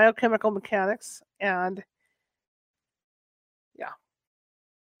 Biochemical Mechanics and yeah.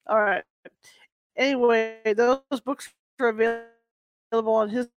 All right. Anyway, those books are available on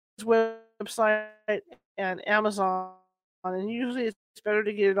his website and Amazon. And usually it's better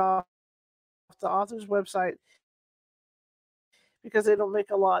to get it off the author's website because they don't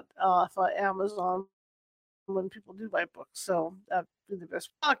make a lot off Amazon when people do buy books. So that'd be the best.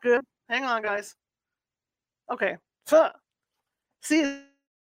 Not good. Hang on, guys. Okay. See,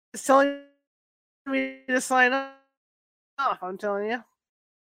 it's telling me to sign off. I'm telling you.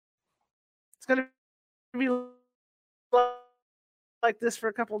 It's going to be like this for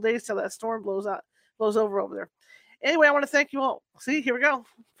a couple of days till that storm blows over there. Anyway, I want to thank you all. See, here we go.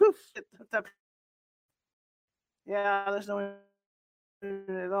 Poof. Yeah, there's no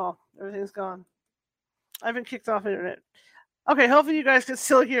internet at all. Everything's gone. I've been kicked off internet. Okay, hopefully you guys can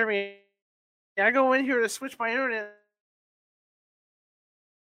still hear me. I go in here to switch my internet.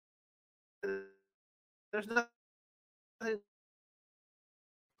 There's nothing.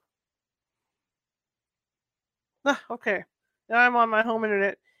 Okay. Now I'm on my home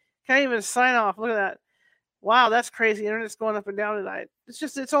internet. Can't even sign off. Look at that. Wow, that's crazy. Internet's going up and down tonight.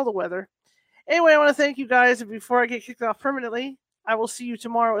 It's all the weather. Anyway, I want to thank you guys. And before I get kicked off permanently, I will see you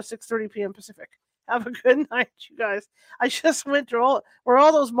tomorrow at 6:30 p.m. Pacific. Have a good night, you guys. I just went through where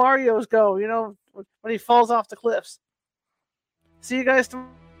all those Marios go, when he falls off the cliffs. See you guys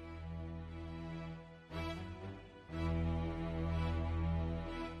tomorrow.